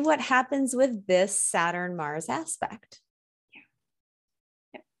see what happens with this Saturn Mars aspect. Yeah.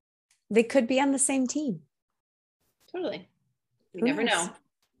 Yep. They could be on the same team. Totally. We Who never knows? know.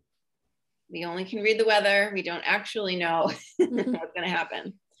 We only can read the weather. We don't actually know what's going to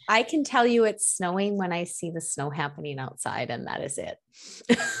happen. I can tell you it's snowing when I see the snow happening outside, and that is it.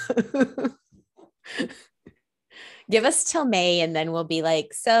 Give us till May, and then we'll be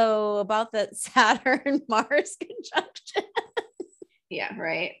like, so about the Saturn Mars conjunction. Yeah,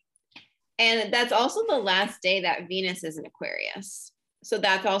 right. And that's also the last day that Venus is in Aquarius. So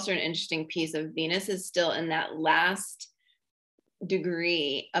that's also an interesting piece of Venus is still in that last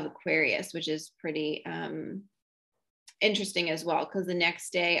degree of Aquarius, which is pretty interesting as well, because the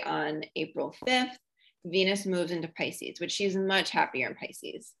next day on April 5th, Venus moves into Pisces, which she's much happier in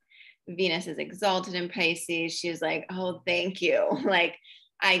Pisces. Venus is exalted in Pisces. She's like, oh, thank you. Like,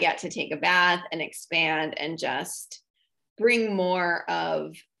 I get to take a bath and expand and just bring more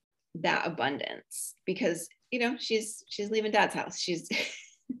of that abundance, because, you know, she's leaving dad's house. She's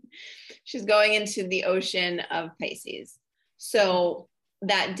going into the ocean of Pisces. So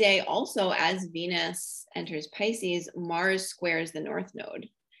that day also, as Venus enters Pisces, Mars squares the North Node.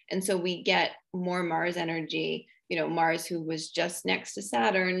 And so we get more Mars energy. You know, Mars, who was just next to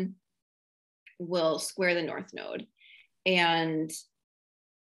Saturn, will square the North Node. And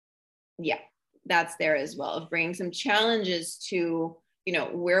yeah, that's there as well, of bringing some challenges to, you know,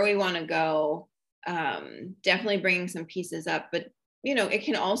 where we want to go. Definitely bringing some pieces up, but, you know, it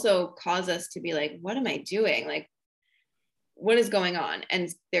can also cause us to be like, what am I doing? Like, what is going on? And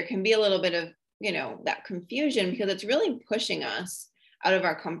there can be a little bit of, you know, that confusion, because it's really pushing us out of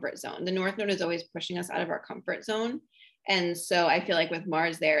our comfort zone. The North Node is always pushing us out of our comfort zone. And so I feel like with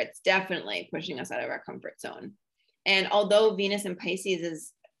Mars there, it's definitely pushing us out of our comfort zone. And although Venus in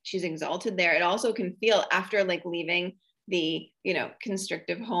Pisces she's exalted there, it also can feel, after like leaving the, you know,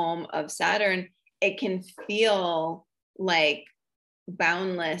 constrictive home of Saturn, it can feel like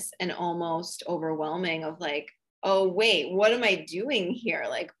boundless and almost overwhelming, of like, oh, wait, what am I doing here?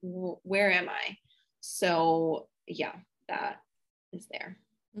 Like, where am I? So yeah, that is there.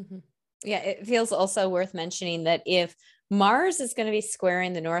 Mm-hmm. Yeah, it feels also worth mentioning that if Mars is going to be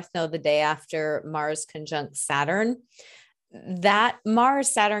squaring the North Node the day after Mars conjunct Saturn, that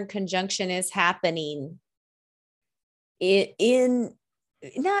Mars Saturn conjunction is happening in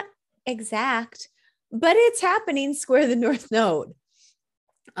not exact, but it's happening square the North Node.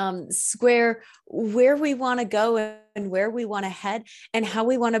 Square where we want to go and where we want to head and how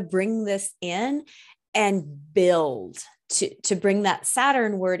we want to bring this in and build to bring that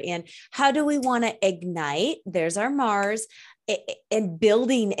Saturn word in. How do we want to ignite? There's our Mars, and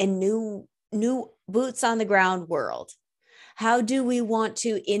building a new boots on the ground world. How do we want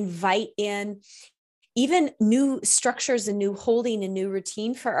to invite in even new structures and new holding and new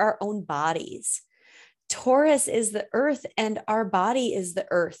routine for our own bodies? Taurus is the earth and our body is the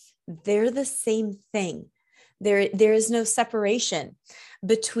earth. They're the same thing. There is no separation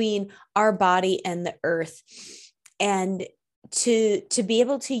between our body and the earth. And to be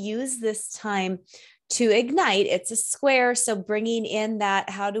able to use this time to ignite, it's a square. So bringing in that,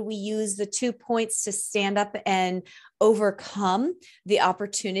 how do we use the 2 points to stand up and overcome the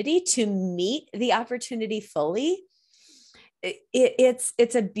opportunity, to meet the opportunity fully?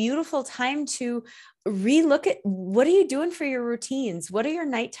 It's a beautiful time to relook at, what are you doing for your routines? What are your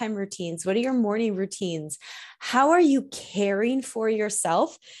nighttime routines? What are your morning routines? How are you caring for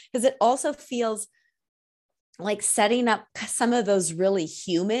yourself? Because it also feels like setting up some of those really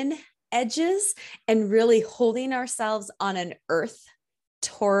human edges and really holding ourselves on an Earth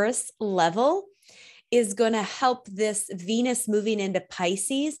Taurus level is going to help this Venus moving into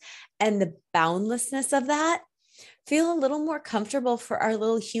Pisces and the boundlessness of that feel a little more comfortable for our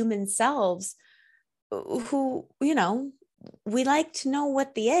little human selves, who, you know, we like to know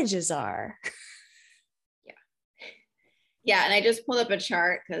what the edges are. Yeah. And I just pulled up a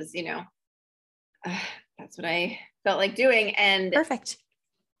chart because, you know, that's what I felt like doing. And perfect.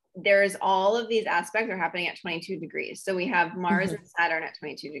 There's all of these aspects are happening at 22 degrees. So we have Mars and Saturn at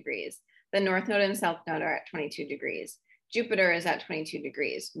 22 degrees. The North Node and South Node are at 22 degrees. Jupiter is at 22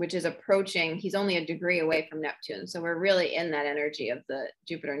 degrees, which is approaching, he's only a degree away from Neptune. So we're really in that energy of the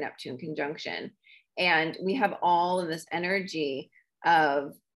Jupiter-Neptune conjunction. And we have all of this energy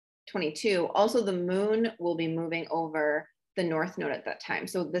of 22. Also, the moon will be moving over the North Node at that time.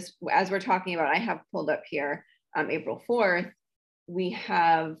 So this, as we're talking about, I have pulled up here April 4th, we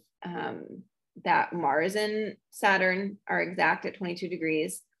have that Mars and Saturn are exact at 22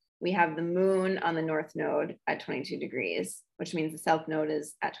 degrees. We have the moon on the north node at 22 degrees, which means the south node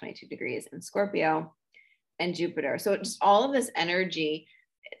is at 22 degrees in Scorpio, and Jupiter. So just all of this energy,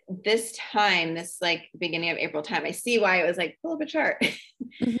 this time, this like beginning of April time, I see why it was like, pull up a chart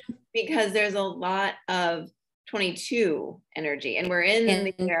because there's a lot of 22 energy, and we're in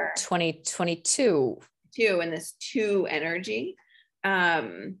the year 2022 in this 2 energy,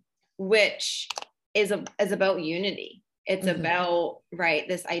 which is about unity. It's about, right,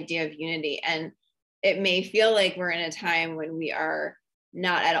 this idea of unity. And it may feel like we're in a time when we are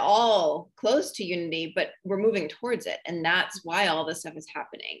not at all close to unity, but we're moving towards it. And that's why all this stuff is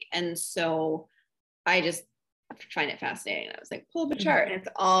happening. And so I just find it fascinating. I was like, pull up a chart, and it's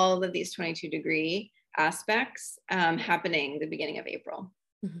all of these 22 degree aspects happening the beginning of April.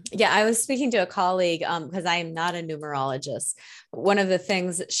 Yeah, I was speaking to a colleague because I am not a numerologist. One of the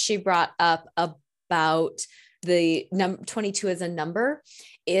things she brought up about the 22 as a number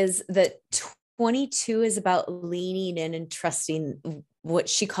is that 22 is about leaning in and trusting what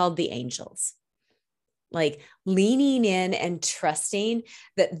she called the angels. Like leaning in and trusting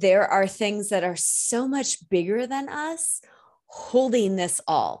that there are things that are so much bigger than us holding this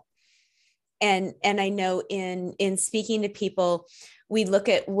all. And I know in speaking to people, we look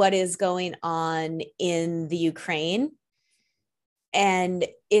at what is going on in the Ukraine, and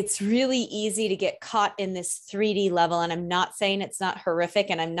it's really easy to get caught in this 3D level. And I'm not saying it's not horrific,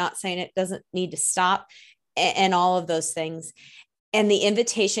 and I'm not saying it doesn't need to stop, and all of those things. And the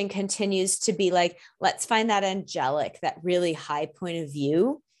invitation continues to be like, let's find that angelic, that really high point of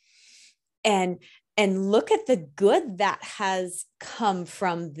view, and look at the good that has come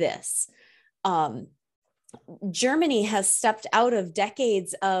from this. Germany has stepped out of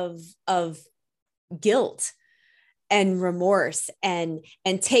decades of guilt and remorse and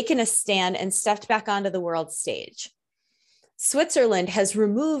taken a stand and stepped back onto the world stage. Switzerland has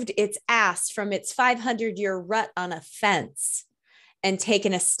removed its ass from its 500-year rut on a fence and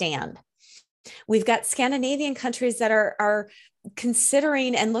taken a stand. We've got Scandinavian countries that are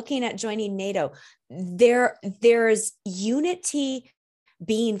considering and looking at joining NATO. There's unity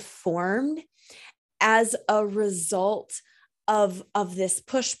being formed as a result of this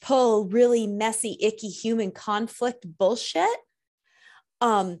push-pull, really messy, icky human conflict bullshit.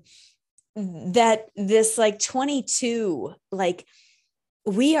 That this like 22, like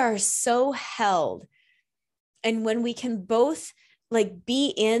we are so held. And when we can both like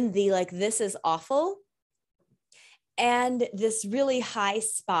be in the, like, this is awful, and this really high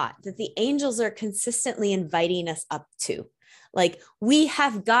spot that the angels are consistently inviting us up to, like, we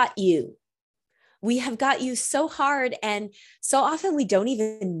have got you. We have got you so hard. And so often we don't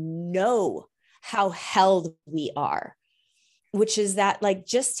even know how held we are, which is that, like,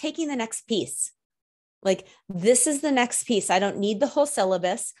 just taking the next piece. Like, this is the next piece. I don't need the whole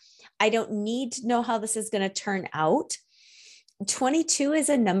syllabus. I don't need to know how this is going to turn out. 22 is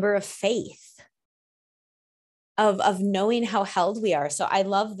a number of faith, of knowing how held we are. So I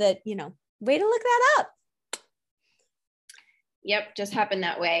love that, way to look that up. Yep, just happened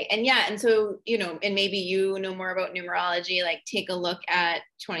that way. And yeah, and so, and maybe you know more about numerology, like take a look at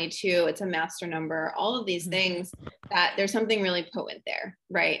 22, it's a master number, all of these things, that there's something really potent there,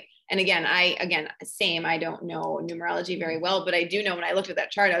 right? And again, I don't know numerology very well, but I do know when I looked at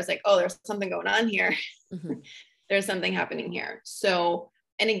that chart, I was like, oh, there's something going on here. There's something happening here. So,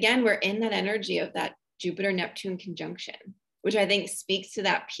 and again, we're in that energy of that Jupiter-Neptune conjunction, which I think speaks to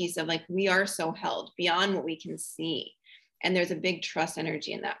that piece of, like, we are so held beyond what we can see. And there's a big trust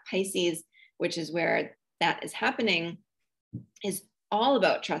energy in that. Pisces, which is where that is happening, is all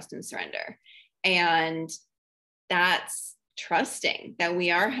about trust and surrender. And that's trusting that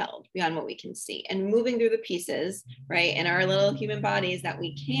we are held beyond what we can see and moving through the pieces, right, in our little human bodies that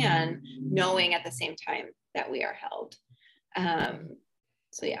we can, knowing at the same time that we are held.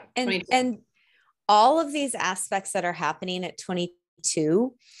 So yeah. And all of these aspects that are happening at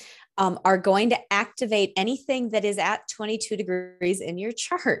 22 are going to activate anything that is at 22 degrees in your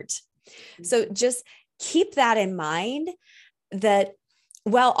chart. So just keep that in mind, that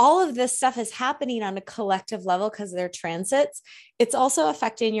while all of this stuff is happening on a collective level because they're transits, it's also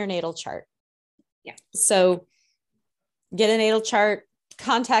affecting your natal chart. Yeah. So get a natal chart,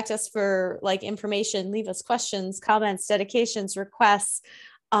 contact us for like information, leave us questions, comments, dedications, requests,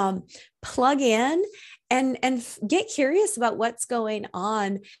 plug in and get curious about what's going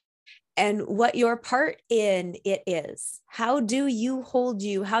on and what your part in it is. How do you hold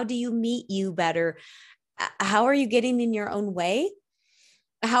you? How do you meet you better? How are you getting in your own way?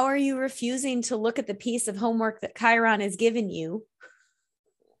 How are you refusing to look at the piece of homework that Chiron has given you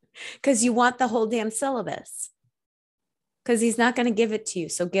Because you want the whole damn syllabus. Because he's not going to give it to you.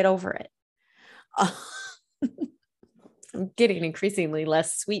 So get over it. I'm getting increasingly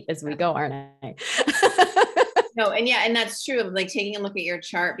less sweet as we go, aren't I? No, and yeah, and that's true of like taking a look at your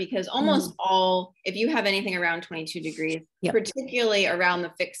chart, because almost all, if you have anything around 22 degrees, particularly around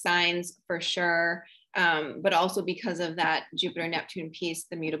the fixed signs for sure, but also because of that Jupiter Neptune piece,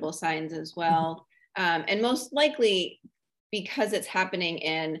 the mutable signs as well. And most likely because it's happening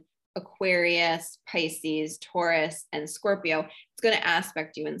in Aquarius, Pisces, Taurus, and Scorpio, it's going to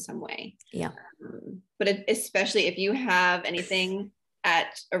aspect you in some way. Yeah. But especially if you have anything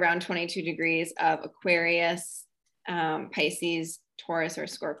at around 22 degrees of Aquarius, Pisces, Taurus, or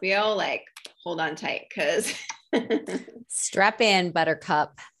Scorpio, like hold on tight, because strap in,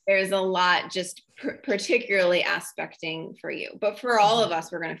 buttercup. There's a lot just particularly aspecting for you. But for all of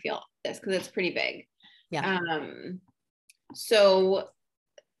us, we're going to feel this because it's pretty big. Yeah. So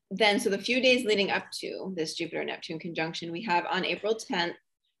the few days leading up to this Jupiter Neptune conjunction, we have on April 10th,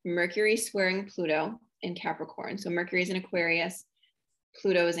 Mercury squaring Pluto in Capricorn. So Mercury is in Aquarius,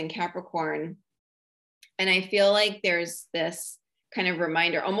 Pluto is in Capricorn. And I feel like there's this kind of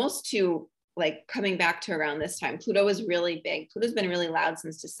reminder almost to like coming back to around this time. Pluto is really big. Pluto's been really loud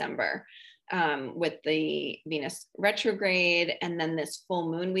since December with the Venus retrograde. And then this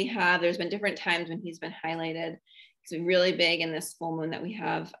full moon we have, there's been different times when he's been highlighted. He's really big in this full moon that we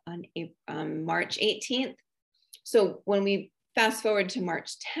have on March 18th. So when we fast forward to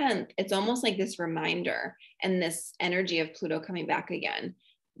March 10th, it's almost like this reminder and this energy of Pluto coming back again.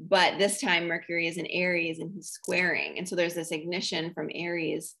 But this time Mercury is in Aries and he's squaring. And so there's this ignition from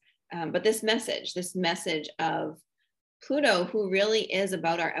Aries. But this message of Pluto, who really is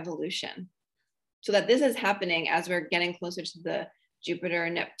about our evolution. So that this is happening as we're getting closer to the Jupiter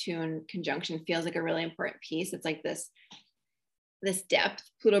Neptune conjunction feels like a really important piece. It's like this depth.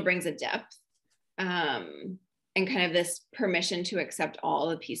 Pluto brings a depth and kind of this permission to accept all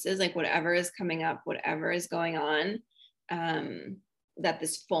the pieces, like whatever is coming up, whatever is going on, that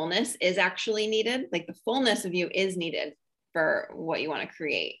this fullness is actually needed. Like the fullness of you is needed for what you want to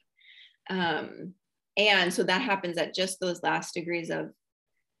create. And so that happens at just those last degrees of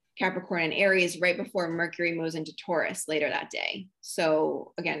Capricorn and Aries right before Mercury moves into Taurus later that day.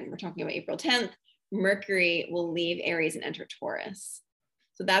 So again, we're talking about April 10th, Mercury will leave Aries and enter Taurus.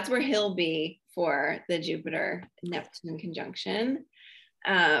 So that's where he'll be for the Jupiter Neptune conjunction,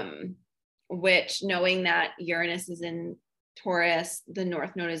 which, knowing that Uranus is in Taurus, the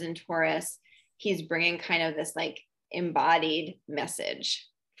North Node is in Taurus, he's bringing kind of this like embodied message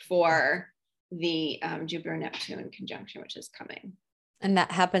for the Jupiter Neptune conjunction, which is coming. And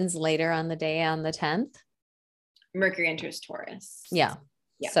that happens later on the day on the 10th. Mercury enters Taurus. Yeah.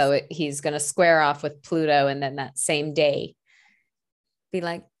 Yes. So he's going to square off with Pluto. And then that same day be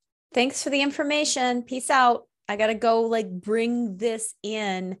like, thanks for the information. Peace out. I got to go like bring this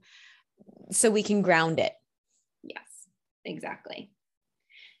in so we can ground it. Yes, exactly.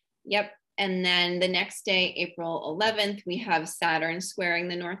 Yep. And then the next day, April 11th, we have Saturn squaring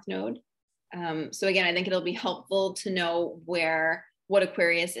the North Node. So again, I think it'll be helpful to know what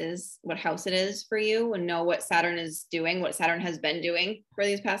Aquarius is, what house it is for you, and know what Saturn is doing, what Saturn has been doing for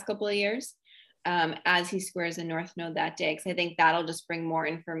these past couple of years as he squares the North Node that day. Because I think that'll just bring more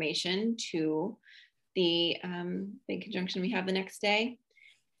information to the big conjunction we have the next day.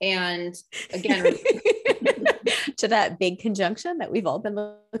 And again, to that big conjunction that we've all been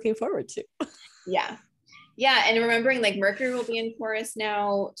looking forward to. Yeah. Yeah. And remembering like Mercury will be in Taurus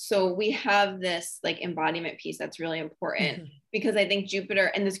now. So we have this like embodiment piece that's really important because I think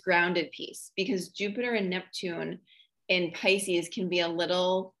Jupiter and this grounded piece, because Jupiter and Neptune in Pisces can be a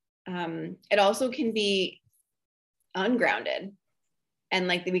little, it also can be ungrounded. And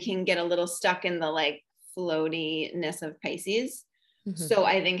like we can get a little stuck in the like floatiness of Pisces. So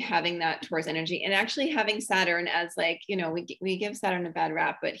I think having that Taurus energy and actually having Saturn as like, you know, we give Saturn a bad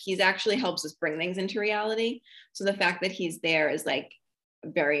rap, but he's actually helps us bring things into reality. So the fact that he's there is like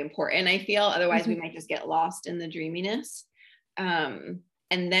very important, I feel. Otherwise we might just get lost in the dreaminess. And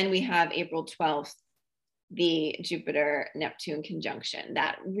then we have April 12th, the Jupiter Neptune conjunction,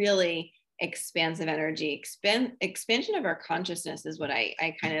 that really expansive energy, expansion of our consciousness is what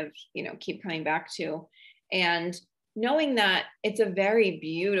I kind of, you know, keep coming back to. And knowing that it's a very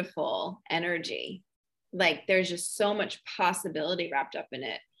beautiful energy, like there's just so much possibility wrapped up in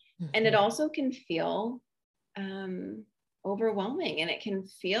it. And it also can feel overwhelming, and it can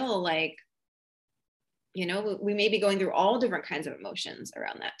feel like, you know, we may be going through all different kinds of emotions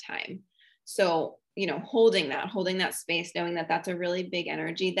around that time. So, you know, holding that space, knowing that that's a really big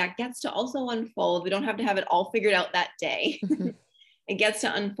energy that gets to also unfold. We don't have to have it all figured out that day. it gets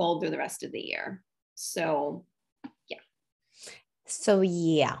to unfold through the rest of the year. So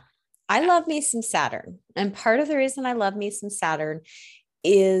yeah, I love me some Saturn. And part of the reason I love me some Saturn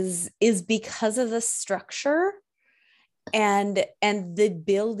is because of the structure and the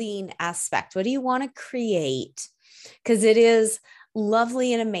building aspect. What do you want to create? Because it is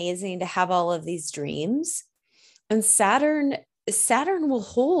lovely and amazing to have all of these dreams. And Saturn will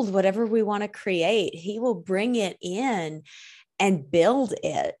hold whatever we want to create. He will bring it in and build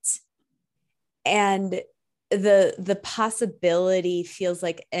it. And the possibility feels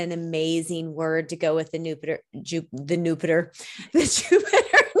like an amazing word to go with the Jupiter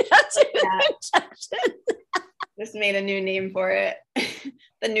conjunction. Just made a new name for it.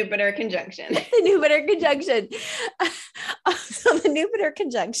 The Jupiter conjunction. The Jupiter conjunction. So the Jupiter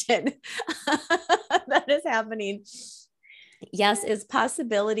conjunction that is happening, yes, is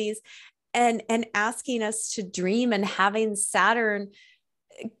possibilities and asking us to dream, and having Saturn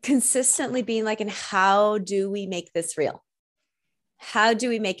consistently being like, and how do we make this real? How do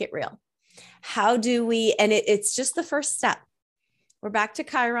we make it real? How do we, and it's just the first step. We're back to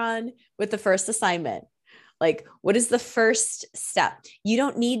Chiron with the first assignment. Like, what is the first step? You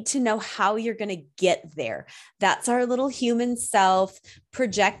don't need to know how you're going to get there. That's our little human self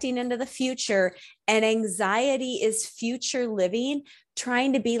projecting into the future. And anxiety is future living,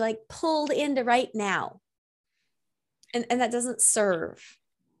 trying to be like pulled into right now. And that doesn't serve.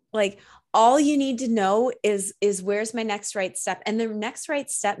 Like, all you need to know is where's my next right step? And the next right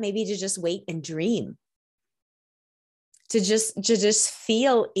step may be to just wait and dream, to just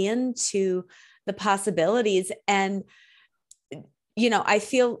feel into the possibilities. And, I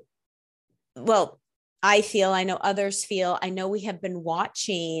know others feel, I know we have been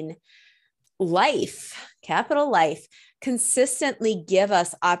watching life, capital life, consistently give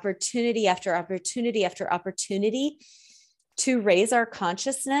us opportunity after opportunity after opportunity to raise our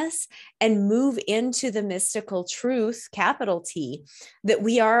consciousness and move into the mystical truth, capital T, that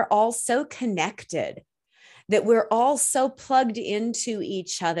we are all so connected, that we're all so plugged into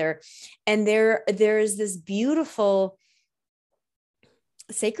each other. And there is this beautiful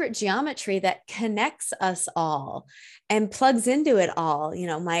sacred geometry that connects us all and plugs into it all.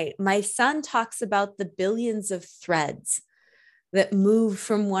 My son talks about the billions of threads that move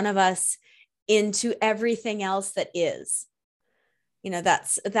from one of us into everything else that is.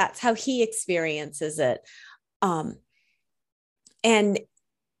 That's how he experiences it. And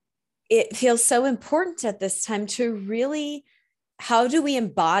it feels so important at this time to really, how do we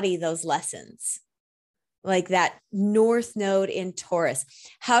embody those lessons? Like that North Node in Taurus.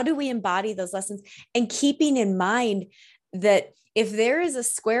 How do we embody those lessons? And keeping in mind that if there is a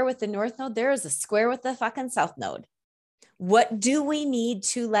square with the North Node, there is a square with the fucking South Node. What do we need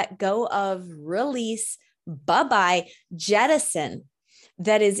to let go of, release, bye-bye, jettison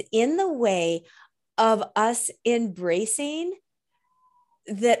that is in the way of us embracing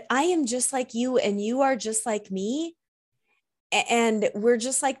that I am just like you and you are just like me? And we're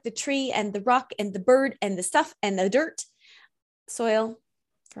just like the tree and the rock and the bird and the stuff and the dirt, soil,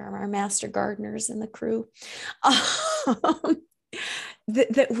 for our master gardeners in the crew,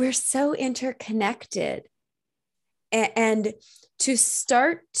 that we're so interconnected. And to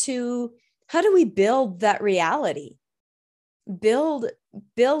start to, how do we build that reality? Build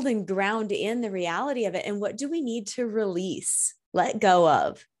and ground in the reality of it. And what do we need to release, let go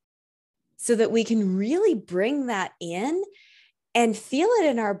of, so that we can really bring that in and feel it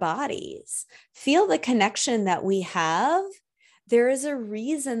in our bodies, feel the connection that we have. There is a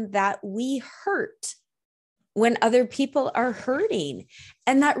reason that we hurt when other people are hurting.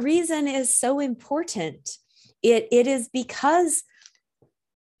 And that reason is so important. It is because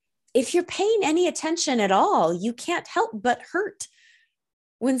if you're paying any attention at all, you can't help but hurt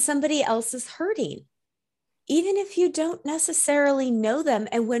when somebody else is hurting, even if you don't necessarily know them.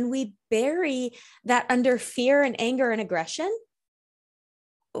 And when we bury that under fear and anger and aggression,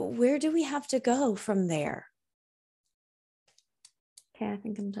 where do we have to go from there? Okay, I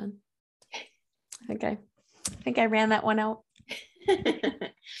think I'm done. Okay, I think I ran that one out.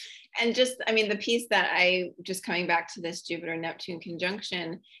 And just, the piece that just coming back to this Jupiter-Neptune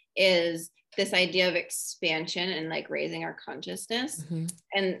conjunction is this idea of expansion and like raising our consciousness. Mm-hmm.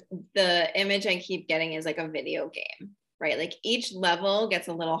 And the image I keep getting is like a video game, right? Like each level gets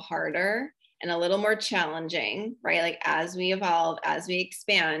a little harder and a little more challenging, right? Like as we evolve, as we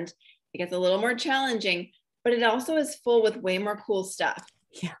expand, it gets a little more challenging, but it also is full with way more cool stuff.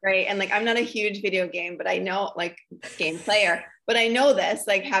 Yeah. Right. And like, I'm not a huge video game, but I know like game player, but I know this,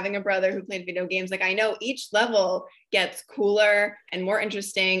 like having a brother who played video games, like I know each level gets cooler and more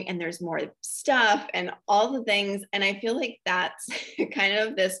interesting and there's more stuff and all the things. And I feel like that's kind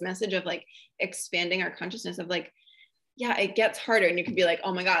of this message of like expanding our consciousness of like, yeah, it gets harder and you can be like,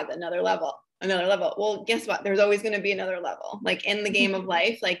 oh my God, another level. Well, guess what? There's always going to be another level. Like in the game of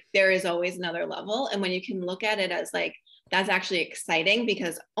life, like there is always another level. And when you can look at it as like, that's actually exciting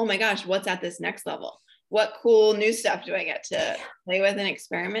because, oh my gosh, what's at this next level? What cool new stuff do I get to play with and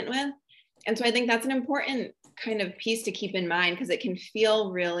experiment with? And so I think that's an important kind of piece to keep in mind because it can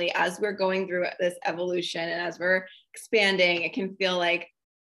feel really, as we're going through this evolution and as we're expanding, it can feel like,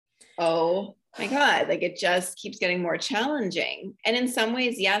 oh my God, like it just keeps getting more challenging. And in some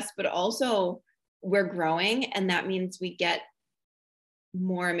ways, yes, but also we're growing. And that means we get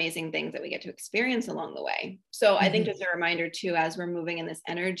more amazing things that we get to experience along the way. So I think just a reminder too, as we're moving in this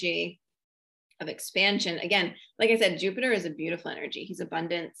energy of expansion, again, like I said, Jupiter is a beautiful energy. He's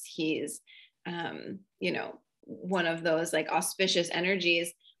abundance. He's, you know, one of those like auspicious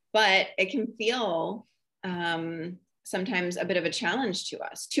energies, but it can feel, sometimes a bit of a challenge to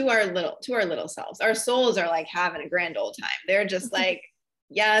us, to our little selves. Our souls are like having a grand old time. They're just like,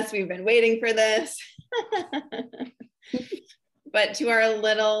 yes, we've been waiting for this. But to our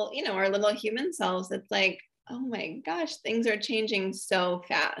little, you know, our little human selves, it's like, oh my gosh, things are changing so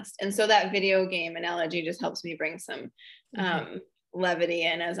fast. And so that video game analogy just helps me bring some levity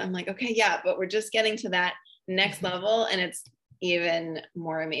in as I'm like, okay, yeah, but we're just getting to that next level and it's even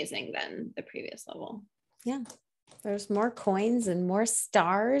more amazing than the previous level. Yeah. There's more coins and more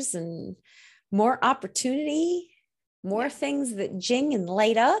stars and more opportunity, more things that jing and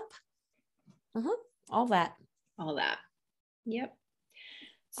light up. All that. Yep.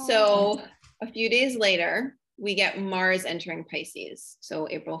 So a few days later, we get Mars entering Pisces. So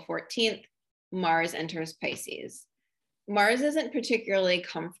April 14th, Mars enters Pisces. Mars isn't particularly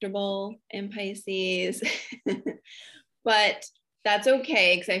comfortable in Pisces, but that's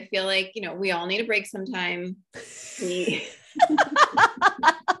okay because I feel like, you know, we all need a break sometime.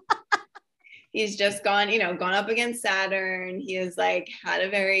 He's just gone up against Saturn. He has like had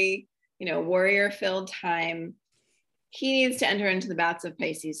a very, you know, warrior filled time. He needs to enter into the bats of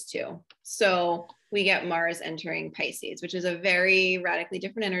Pisces too. So we get Mars entering Pisces, which is a very radically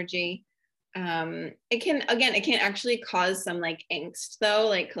different energy. It can actually cause some like angst though,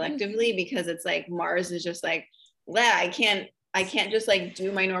 like collectively, because it's like Mars is just like, I can't just like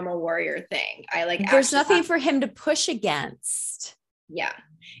do my normal warrior thing. There's nothing for him to push against. Yeah.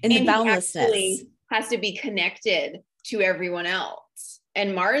 In the boundlessness. He has to be connected to everyone else.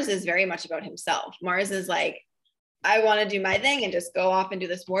 And Mars is very much about himself. Mars is like, I want to do my thing and just go off and do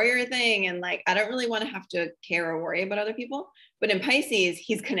this warrior thing. And like, I don't really want to have to care or worry about other people. But in Pisces,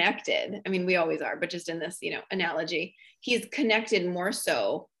 he's connected. I mean, we always are, but just in this, you know, analogy, he's connected more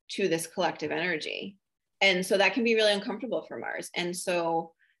so to this collective energy. And so that can be really uncomfortable for Mars. And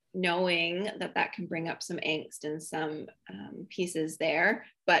so knowing that that can bring up some angst and some pieces there,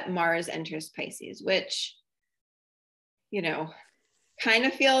 but Mars enters Pisces, which, you know, kind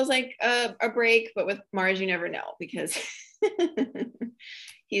of feels like a break, but with Mars, you never know because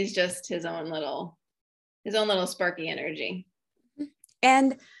he's just his own little sparky energy.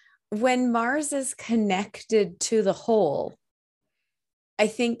 And when Mars is connected to the whole, I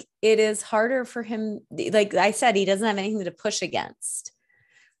think it is harder for him. Like I said, he doesn't have anything to push against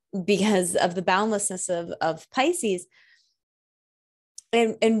because of the boundlessness of Pisces.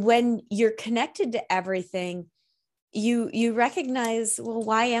 And when you're connected to everything, you recognize, well,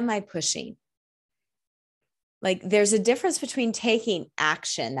 why am I pushing? Like there's a difference between taking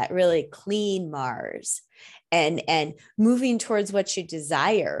action, that really clean Mars, and moving towards what you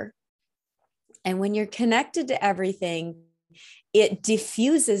desire. And when you're connected to everything, it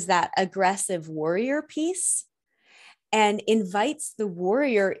diffuses that aggressive warrior piece and invites the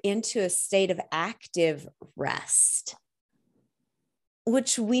warrior into a state of active rest,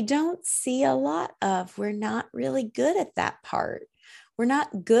 which we don't see a lot of. We're not really good at that part. We're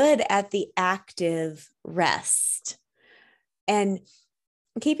not good at the active rest. And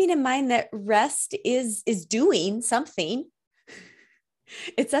keeping in mind that rest is doing something.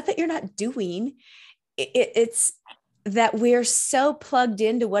 It's not that you're not doing. It's that we're so plugged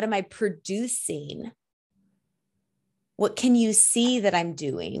into what am I producing? What can you see that I'm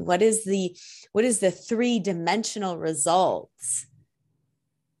doing? What is the 3-dimensional results?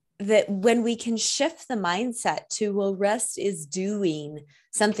 That when we can shift the mindset to, well, rest is doing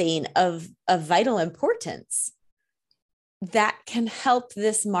something of vital importance, that can help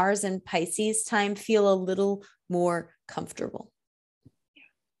this Mars and Pisces time feel a little more comfortable.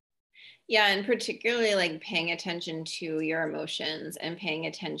 Yeah, and particularly like paying attention to your emotions and paying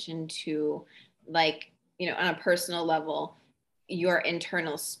attention to, like, you know, on a personal level, your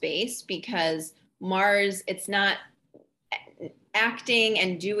internal space, because Mars, it's not acting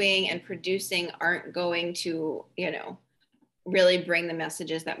and doing and producing aren't going to, you know, really bring the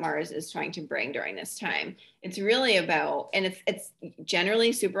messages that Mars is trying to bring during this time. It's really about, and it's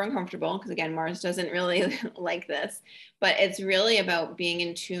generally super uncomfortable because again, Mars doesn't really like this, but it's really about being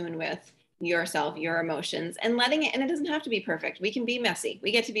in tune with yourself, your emotions, and letting it, and it doesn't have to be perfect. We can be messy.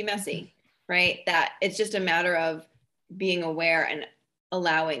 We get to be messy, right? That it's just a matter of being aware and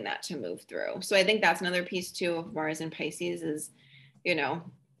allowing that to move through. So I think that's another piece too of Mars and Pisces is, you know,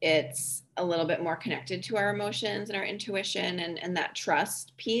 it's a little bit more connected to our emotions and our intuition and that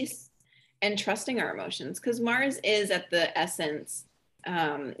trust piece and trusting our emotions, because Mars is at the essence,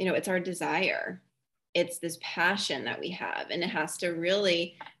 you know, it's our desire. It's this passion that we have, and it has to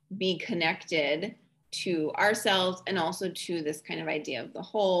really be connected to ourselves and also to this kind of idea of the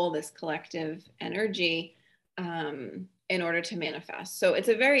whole, this collective energy, in order to manifest. So it's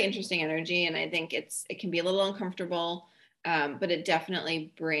a very interesting energy, and I think it can be a little uncomfortable. But it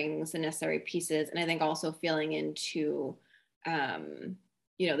definitely brings the necessary pieces. And I think also feeling into,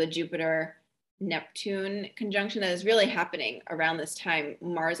 you know, the Jupiter Neptune conjunction that is really happening around this time.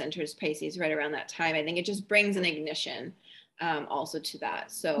 Mars enters Pisces right around that time. I think it just brings an ignition also to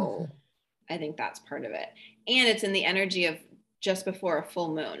that. So I think that's part of it. And it's in the energy of just before a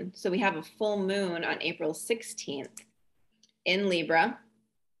full moon. So we have a full moon on April 16th in Libra.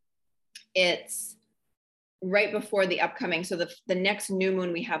 It's right before the upcoming, so the next new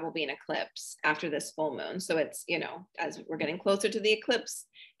moon we have will be an eclipse after this full moon. So it's, you know, as we're getting closer to the eclipse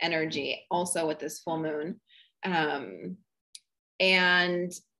energy also with this full moon.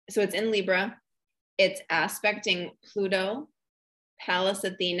 And so it's in Libra. It's aspecting Pluto, Pallas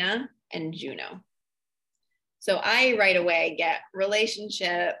Athena, and Juno. So I right away get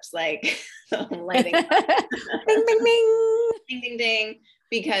relationships, like lighting up. Bing, bing, bing. Ding, ding, ding.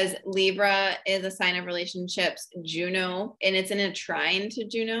 Because Libra is a sign of relationships. Juno, and it's in a trine to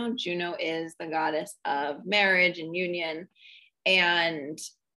Juno. Juno is the goddess of marriage and union. And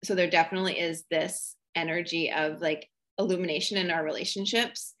so there definitely is this energy of like illumination in our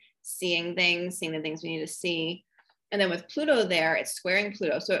relationships, seeing the things we need to see. And then with Pluto there, it's squaring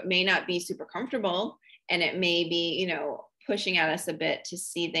Pluto. So it may not be super comfortable, and it may be, you know, pushing at us a bit to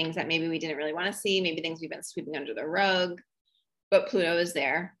see things that maybe we didn't really want to see, maybe things we've been sweeping under the rug. But Pluto is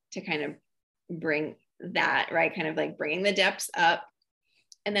there to kind of bring that, right? Kind of like bringing the depths up.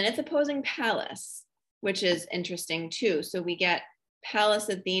 And then it's opposing Pallas, which is interesting too. So we get Pallas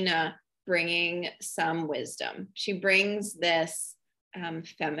Athena bringing some wisdom. She brings this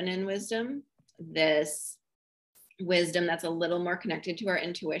feminine wisdom, this wisdom that's a little more connected to our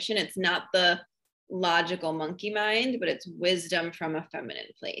intuition. It's not the logical monkey mind, but it's wisdom from a feminine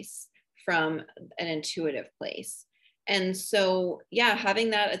place, from an intuitive place. And so, yeah, having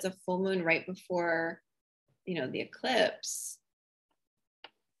that as a full moon right before, you know, the eclipse,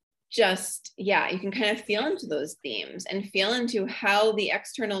 just, yeah, you can kind of feel into those themes and feel into how the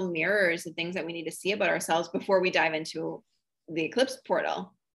external mirrors the things that we need to see about ourselves before we dive into the eclipse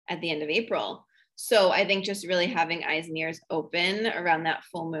portal at the end of April. So I think just really having eyes and ears open around that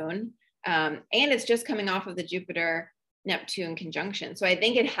full moon. And it's just coming off of the Jupiter Neptune conjunction. So I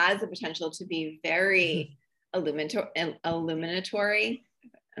think it has the potential to be very illuminatory. I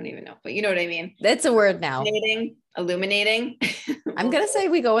don't even know, but you know what I mean. That's a word now. Illuminating. I'm going to say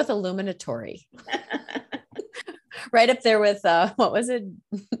we go with illuminatory. Right up there with, what was it?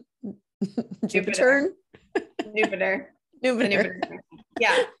 Jupiter.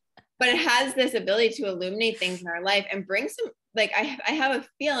 Yeah. But it has this ability to illuminate things in our life and bring some, like, I have a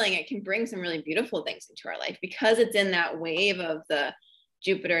feeling it can bring some really beautiful things into our life because it's in that wave of the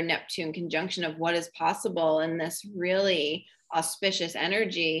Jupiter Neptune conjunction of what is possible in this really auspicious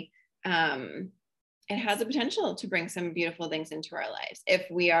energy. It has the potential to bring some beautiful things into our lives if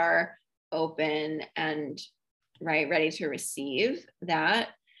we are open and ready to receive that.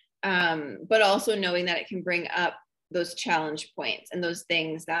 But also knowing that it can bring up those challenge points and those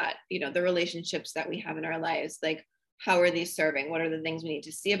things that, you know, the relationships that we have in our lives, like how are these serving? What are the things we need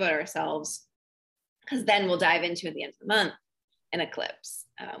to see about ourselves? Because then we'll dive into at the end of the month an eclipse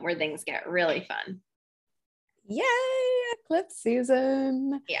where things get really fun. Yay, eclipse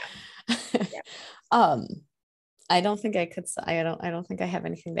season. Yeah. I don't think I could. I don't think I have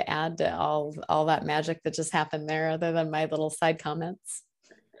anything to add to all that magic that just happened there, other than my little side comments.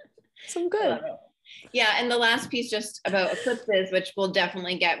 So I'm good. Yeah, and the last piece just about eclipses, which we'll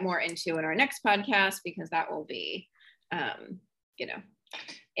definitely get more into in our next podcast, because that will be, you know,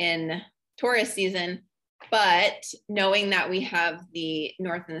 in Taurus season, but knowing that we have the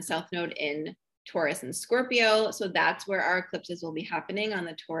North and the South Node in Taurus and Scorpio, so that's where our eclipses will be happening, on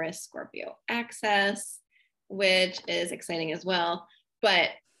the Taurus Scorpio axis, which is exciting as well. But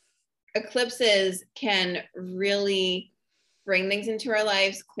eclipses can really bring things into our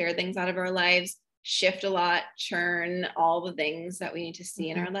lives, clear things out of our lives, shift a lot, churn all the things that we need to see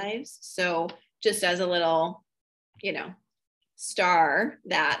in our lives. So just as a little, star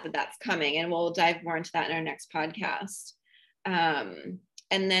that's coming, and we'll dive more into that in our next podcast. And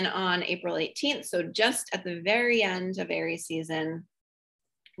then on April 18th, so just at the very end of Aries season,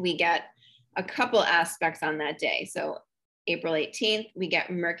 we get a couple aspects on that day. So April 18th, we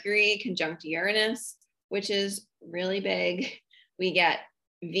get Mercury conjunct Uranus, which is really big. We get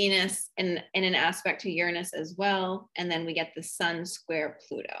Venus in an aspect to Uranus as well. And then we get the Sun square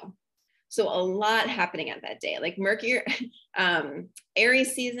Pluto. So a lot happening at that day. Like Mercury,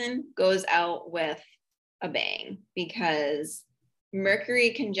 Aries season goes out with a bang, because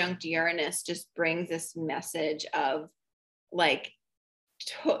Mercury conjunct Uranus just brings this message of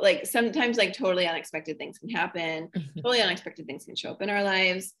sometimes totally unexpected things can happen. Totally unexpected things can show up in our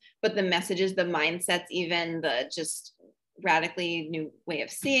lives, but the messages, the mindsets, even the just radically new way of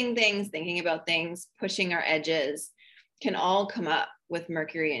seeing things, thinking about things, pushing our edges, can all come up with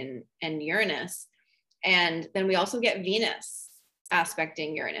Mercury and Uranus. And then we also get Venus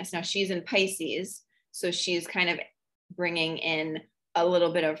aspecting Uranus. Now she's in Pisces, so she's kind of bringing in a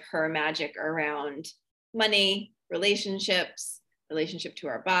little bit of her magic around money, relationship to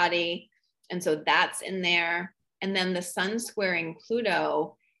our body. And so that's in there. And then the Sun squaring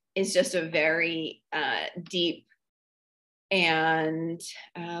Pluto is just a very deep and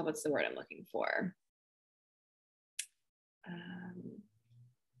what's the word I'm looking for?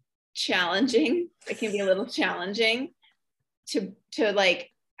 Challenging. It can be a little challenging to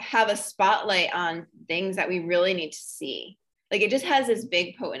have a spotlight on things that we really need to see. It just has this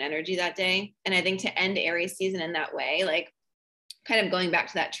big potent energy that day. And I think to end Aries season in that way, kind of going back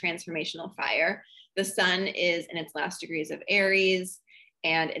to that transformational fire, the Sun is in its last degrees of Aries,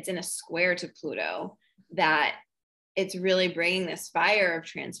 and it's in a square to Pluto, that it's really bringing this fire of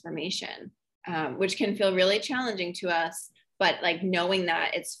transformation, which can feel really challenging to us, but knowing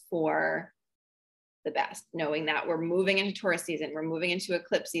that it's for the best, knowing that we're moving into Taurus season, we're moving into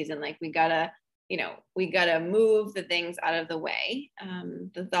eclipse season, we gotta move the things out of the way,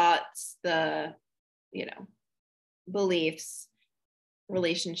 the thoughts, the, beliefs,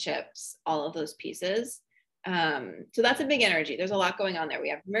 relationships, all of those pieces. So that's a big energy. There's a lot going on there. We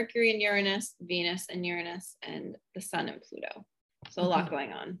have Mercury and Uranus, Venus and Uranus, and the Sun and Pluto. So a lot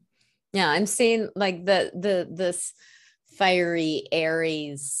going on. Yeah, I'm seeing this fiery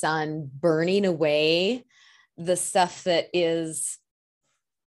Aries Sun burning away the stuff that is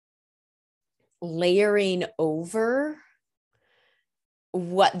layering over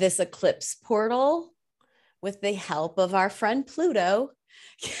what this eclipse portal, with the help of our friend Pluto,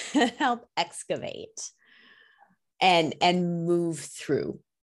 can help excavate and move through.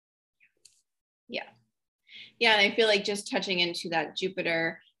 Yeah. Yeah. And I feel just touching into that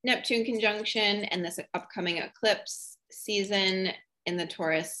Jupiter-Neptune conjunction and this upcoming eclipse season in the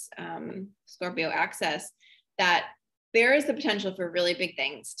Taurus Scorpio axis, that there is the potential for really big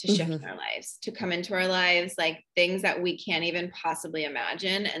things to shift in our lives, to come into our lives, things that we can't even possibly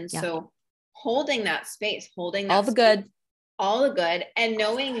imagine. And so holding that space, holding that all the good, and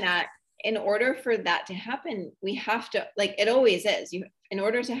knowing that in order for that to happen, we have to, it always is, in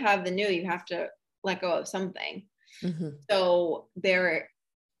order to have the new, you have to let go of something. So there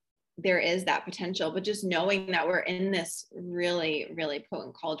is that potential, but just knowing that we're in this really, really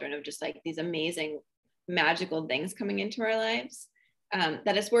potent cauldron of just these amazing magical things coming into our lives,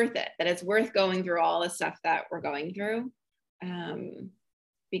 that it's worth it, that it's worth going through all the stuff that we're going through,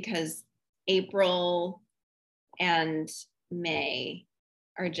 because April and May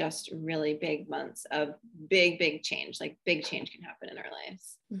are just really big months of big change. Big change can happen in our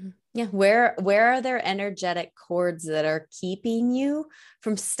lives. Yeah. Where are there energetic cords that are keeping you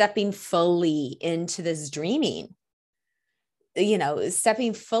from stepping fully into this dreaming?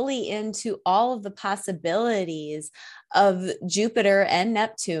 Stepping fully into all of the possibilities of Jupiter and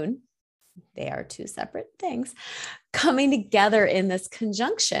Neptune. They are two separate things coming together in this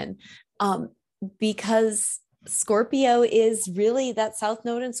conjunction, because Scorpio is really, that South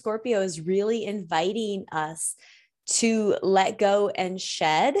Node in Scorpio is really inviting us to let go and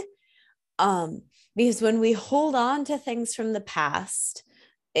shed. Because when we hold on to things from the past,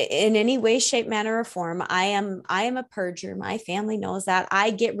 in any way, shape, manner, or form. I am a purger. My family knows that.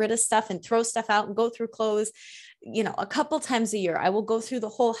 I get rid of stuff and throw stuff out and go through clothes, a couple times a year. I will go through the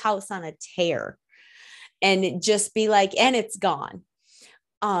whole house on a tear and just be like, and it's gone.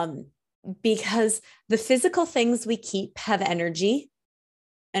 Because the physical things we keep have energy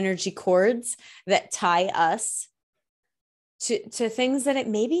cords that tie us to things that it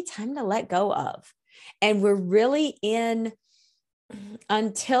may be time to let go of. And we're really in,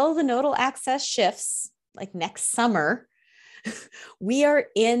 until the nodal axis shifts, like next summer, we are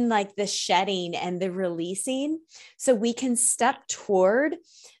in like the shedding and the releasing, so we can step toward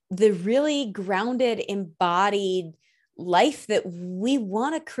the really grounded, embodied life that we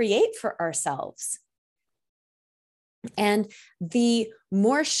want to create for ourselves. And the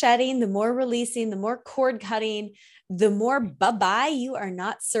more shedding, the more releasing, the more cord cutting, the more bye-bye, you are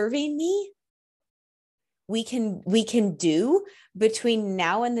not serving me, we can do between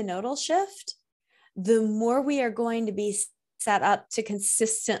now and the nodal shift, the more we are going to be set up to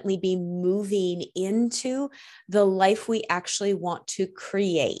consistently be moving into the life we actually want to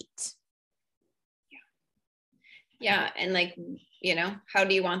create. Yeah. And like, how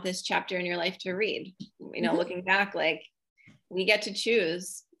do you want this chapter in your life to read? Looking back, like, we get to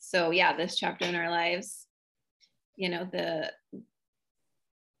choose. So yeah, this chapter in our lives, the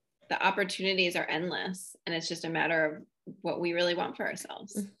opportunities are endless, and it's just a matter of what we really want for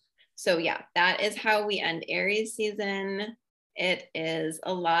ourselves. So yeah, that is how we end Aries season. It is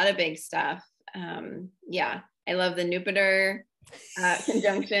a lot of big stuff. Yeah, I love the Jupiter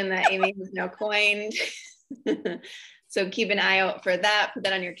conjunction that Amy has now coined. So keep an eye out for that. Put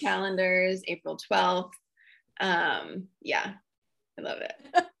that on your calendars, April 12th. Yeah, I love it.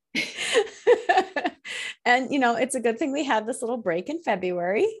 And, it's a good thing we had this little break in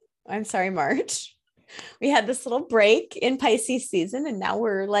March. We had this little break in Pisces season, and now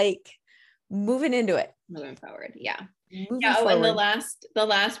we're like moving into it. Moving forward. Yeah. Forward. And the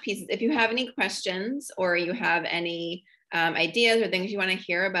last piece is, if you have any questions or you have any ideas or things you want to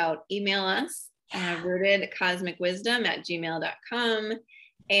hear about, email us rootedcosmicwisdom@gmail.com.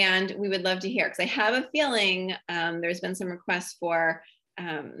 And we would love to hear, because I have a feeling there's been some requests for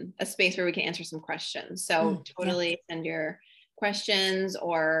a space where we can answer some questions. So totally send your questions,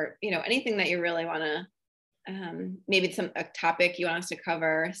 or anything that you really want to, maybe it's a topic you want us to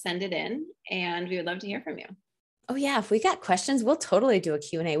cover, send it in, and we would love to hear from you. Oh yeah, if we got questions, we'll totally do a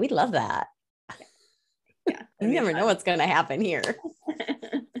Q&A. We'd love that. Yeah, you never know what's going to happen here.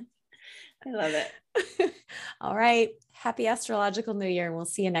 I love it. All right, happy astrological new year, and we'll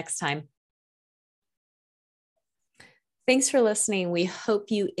see you next time. Thanks for listening. We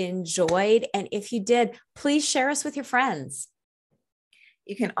hope you enjoyed, and if you did, please share us with your friends.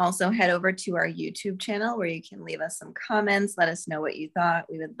 You can also head over to our YouTube channel, where you can leave us some comments. Let us know what you thought.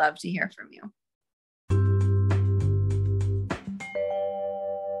 We would love to hear from you.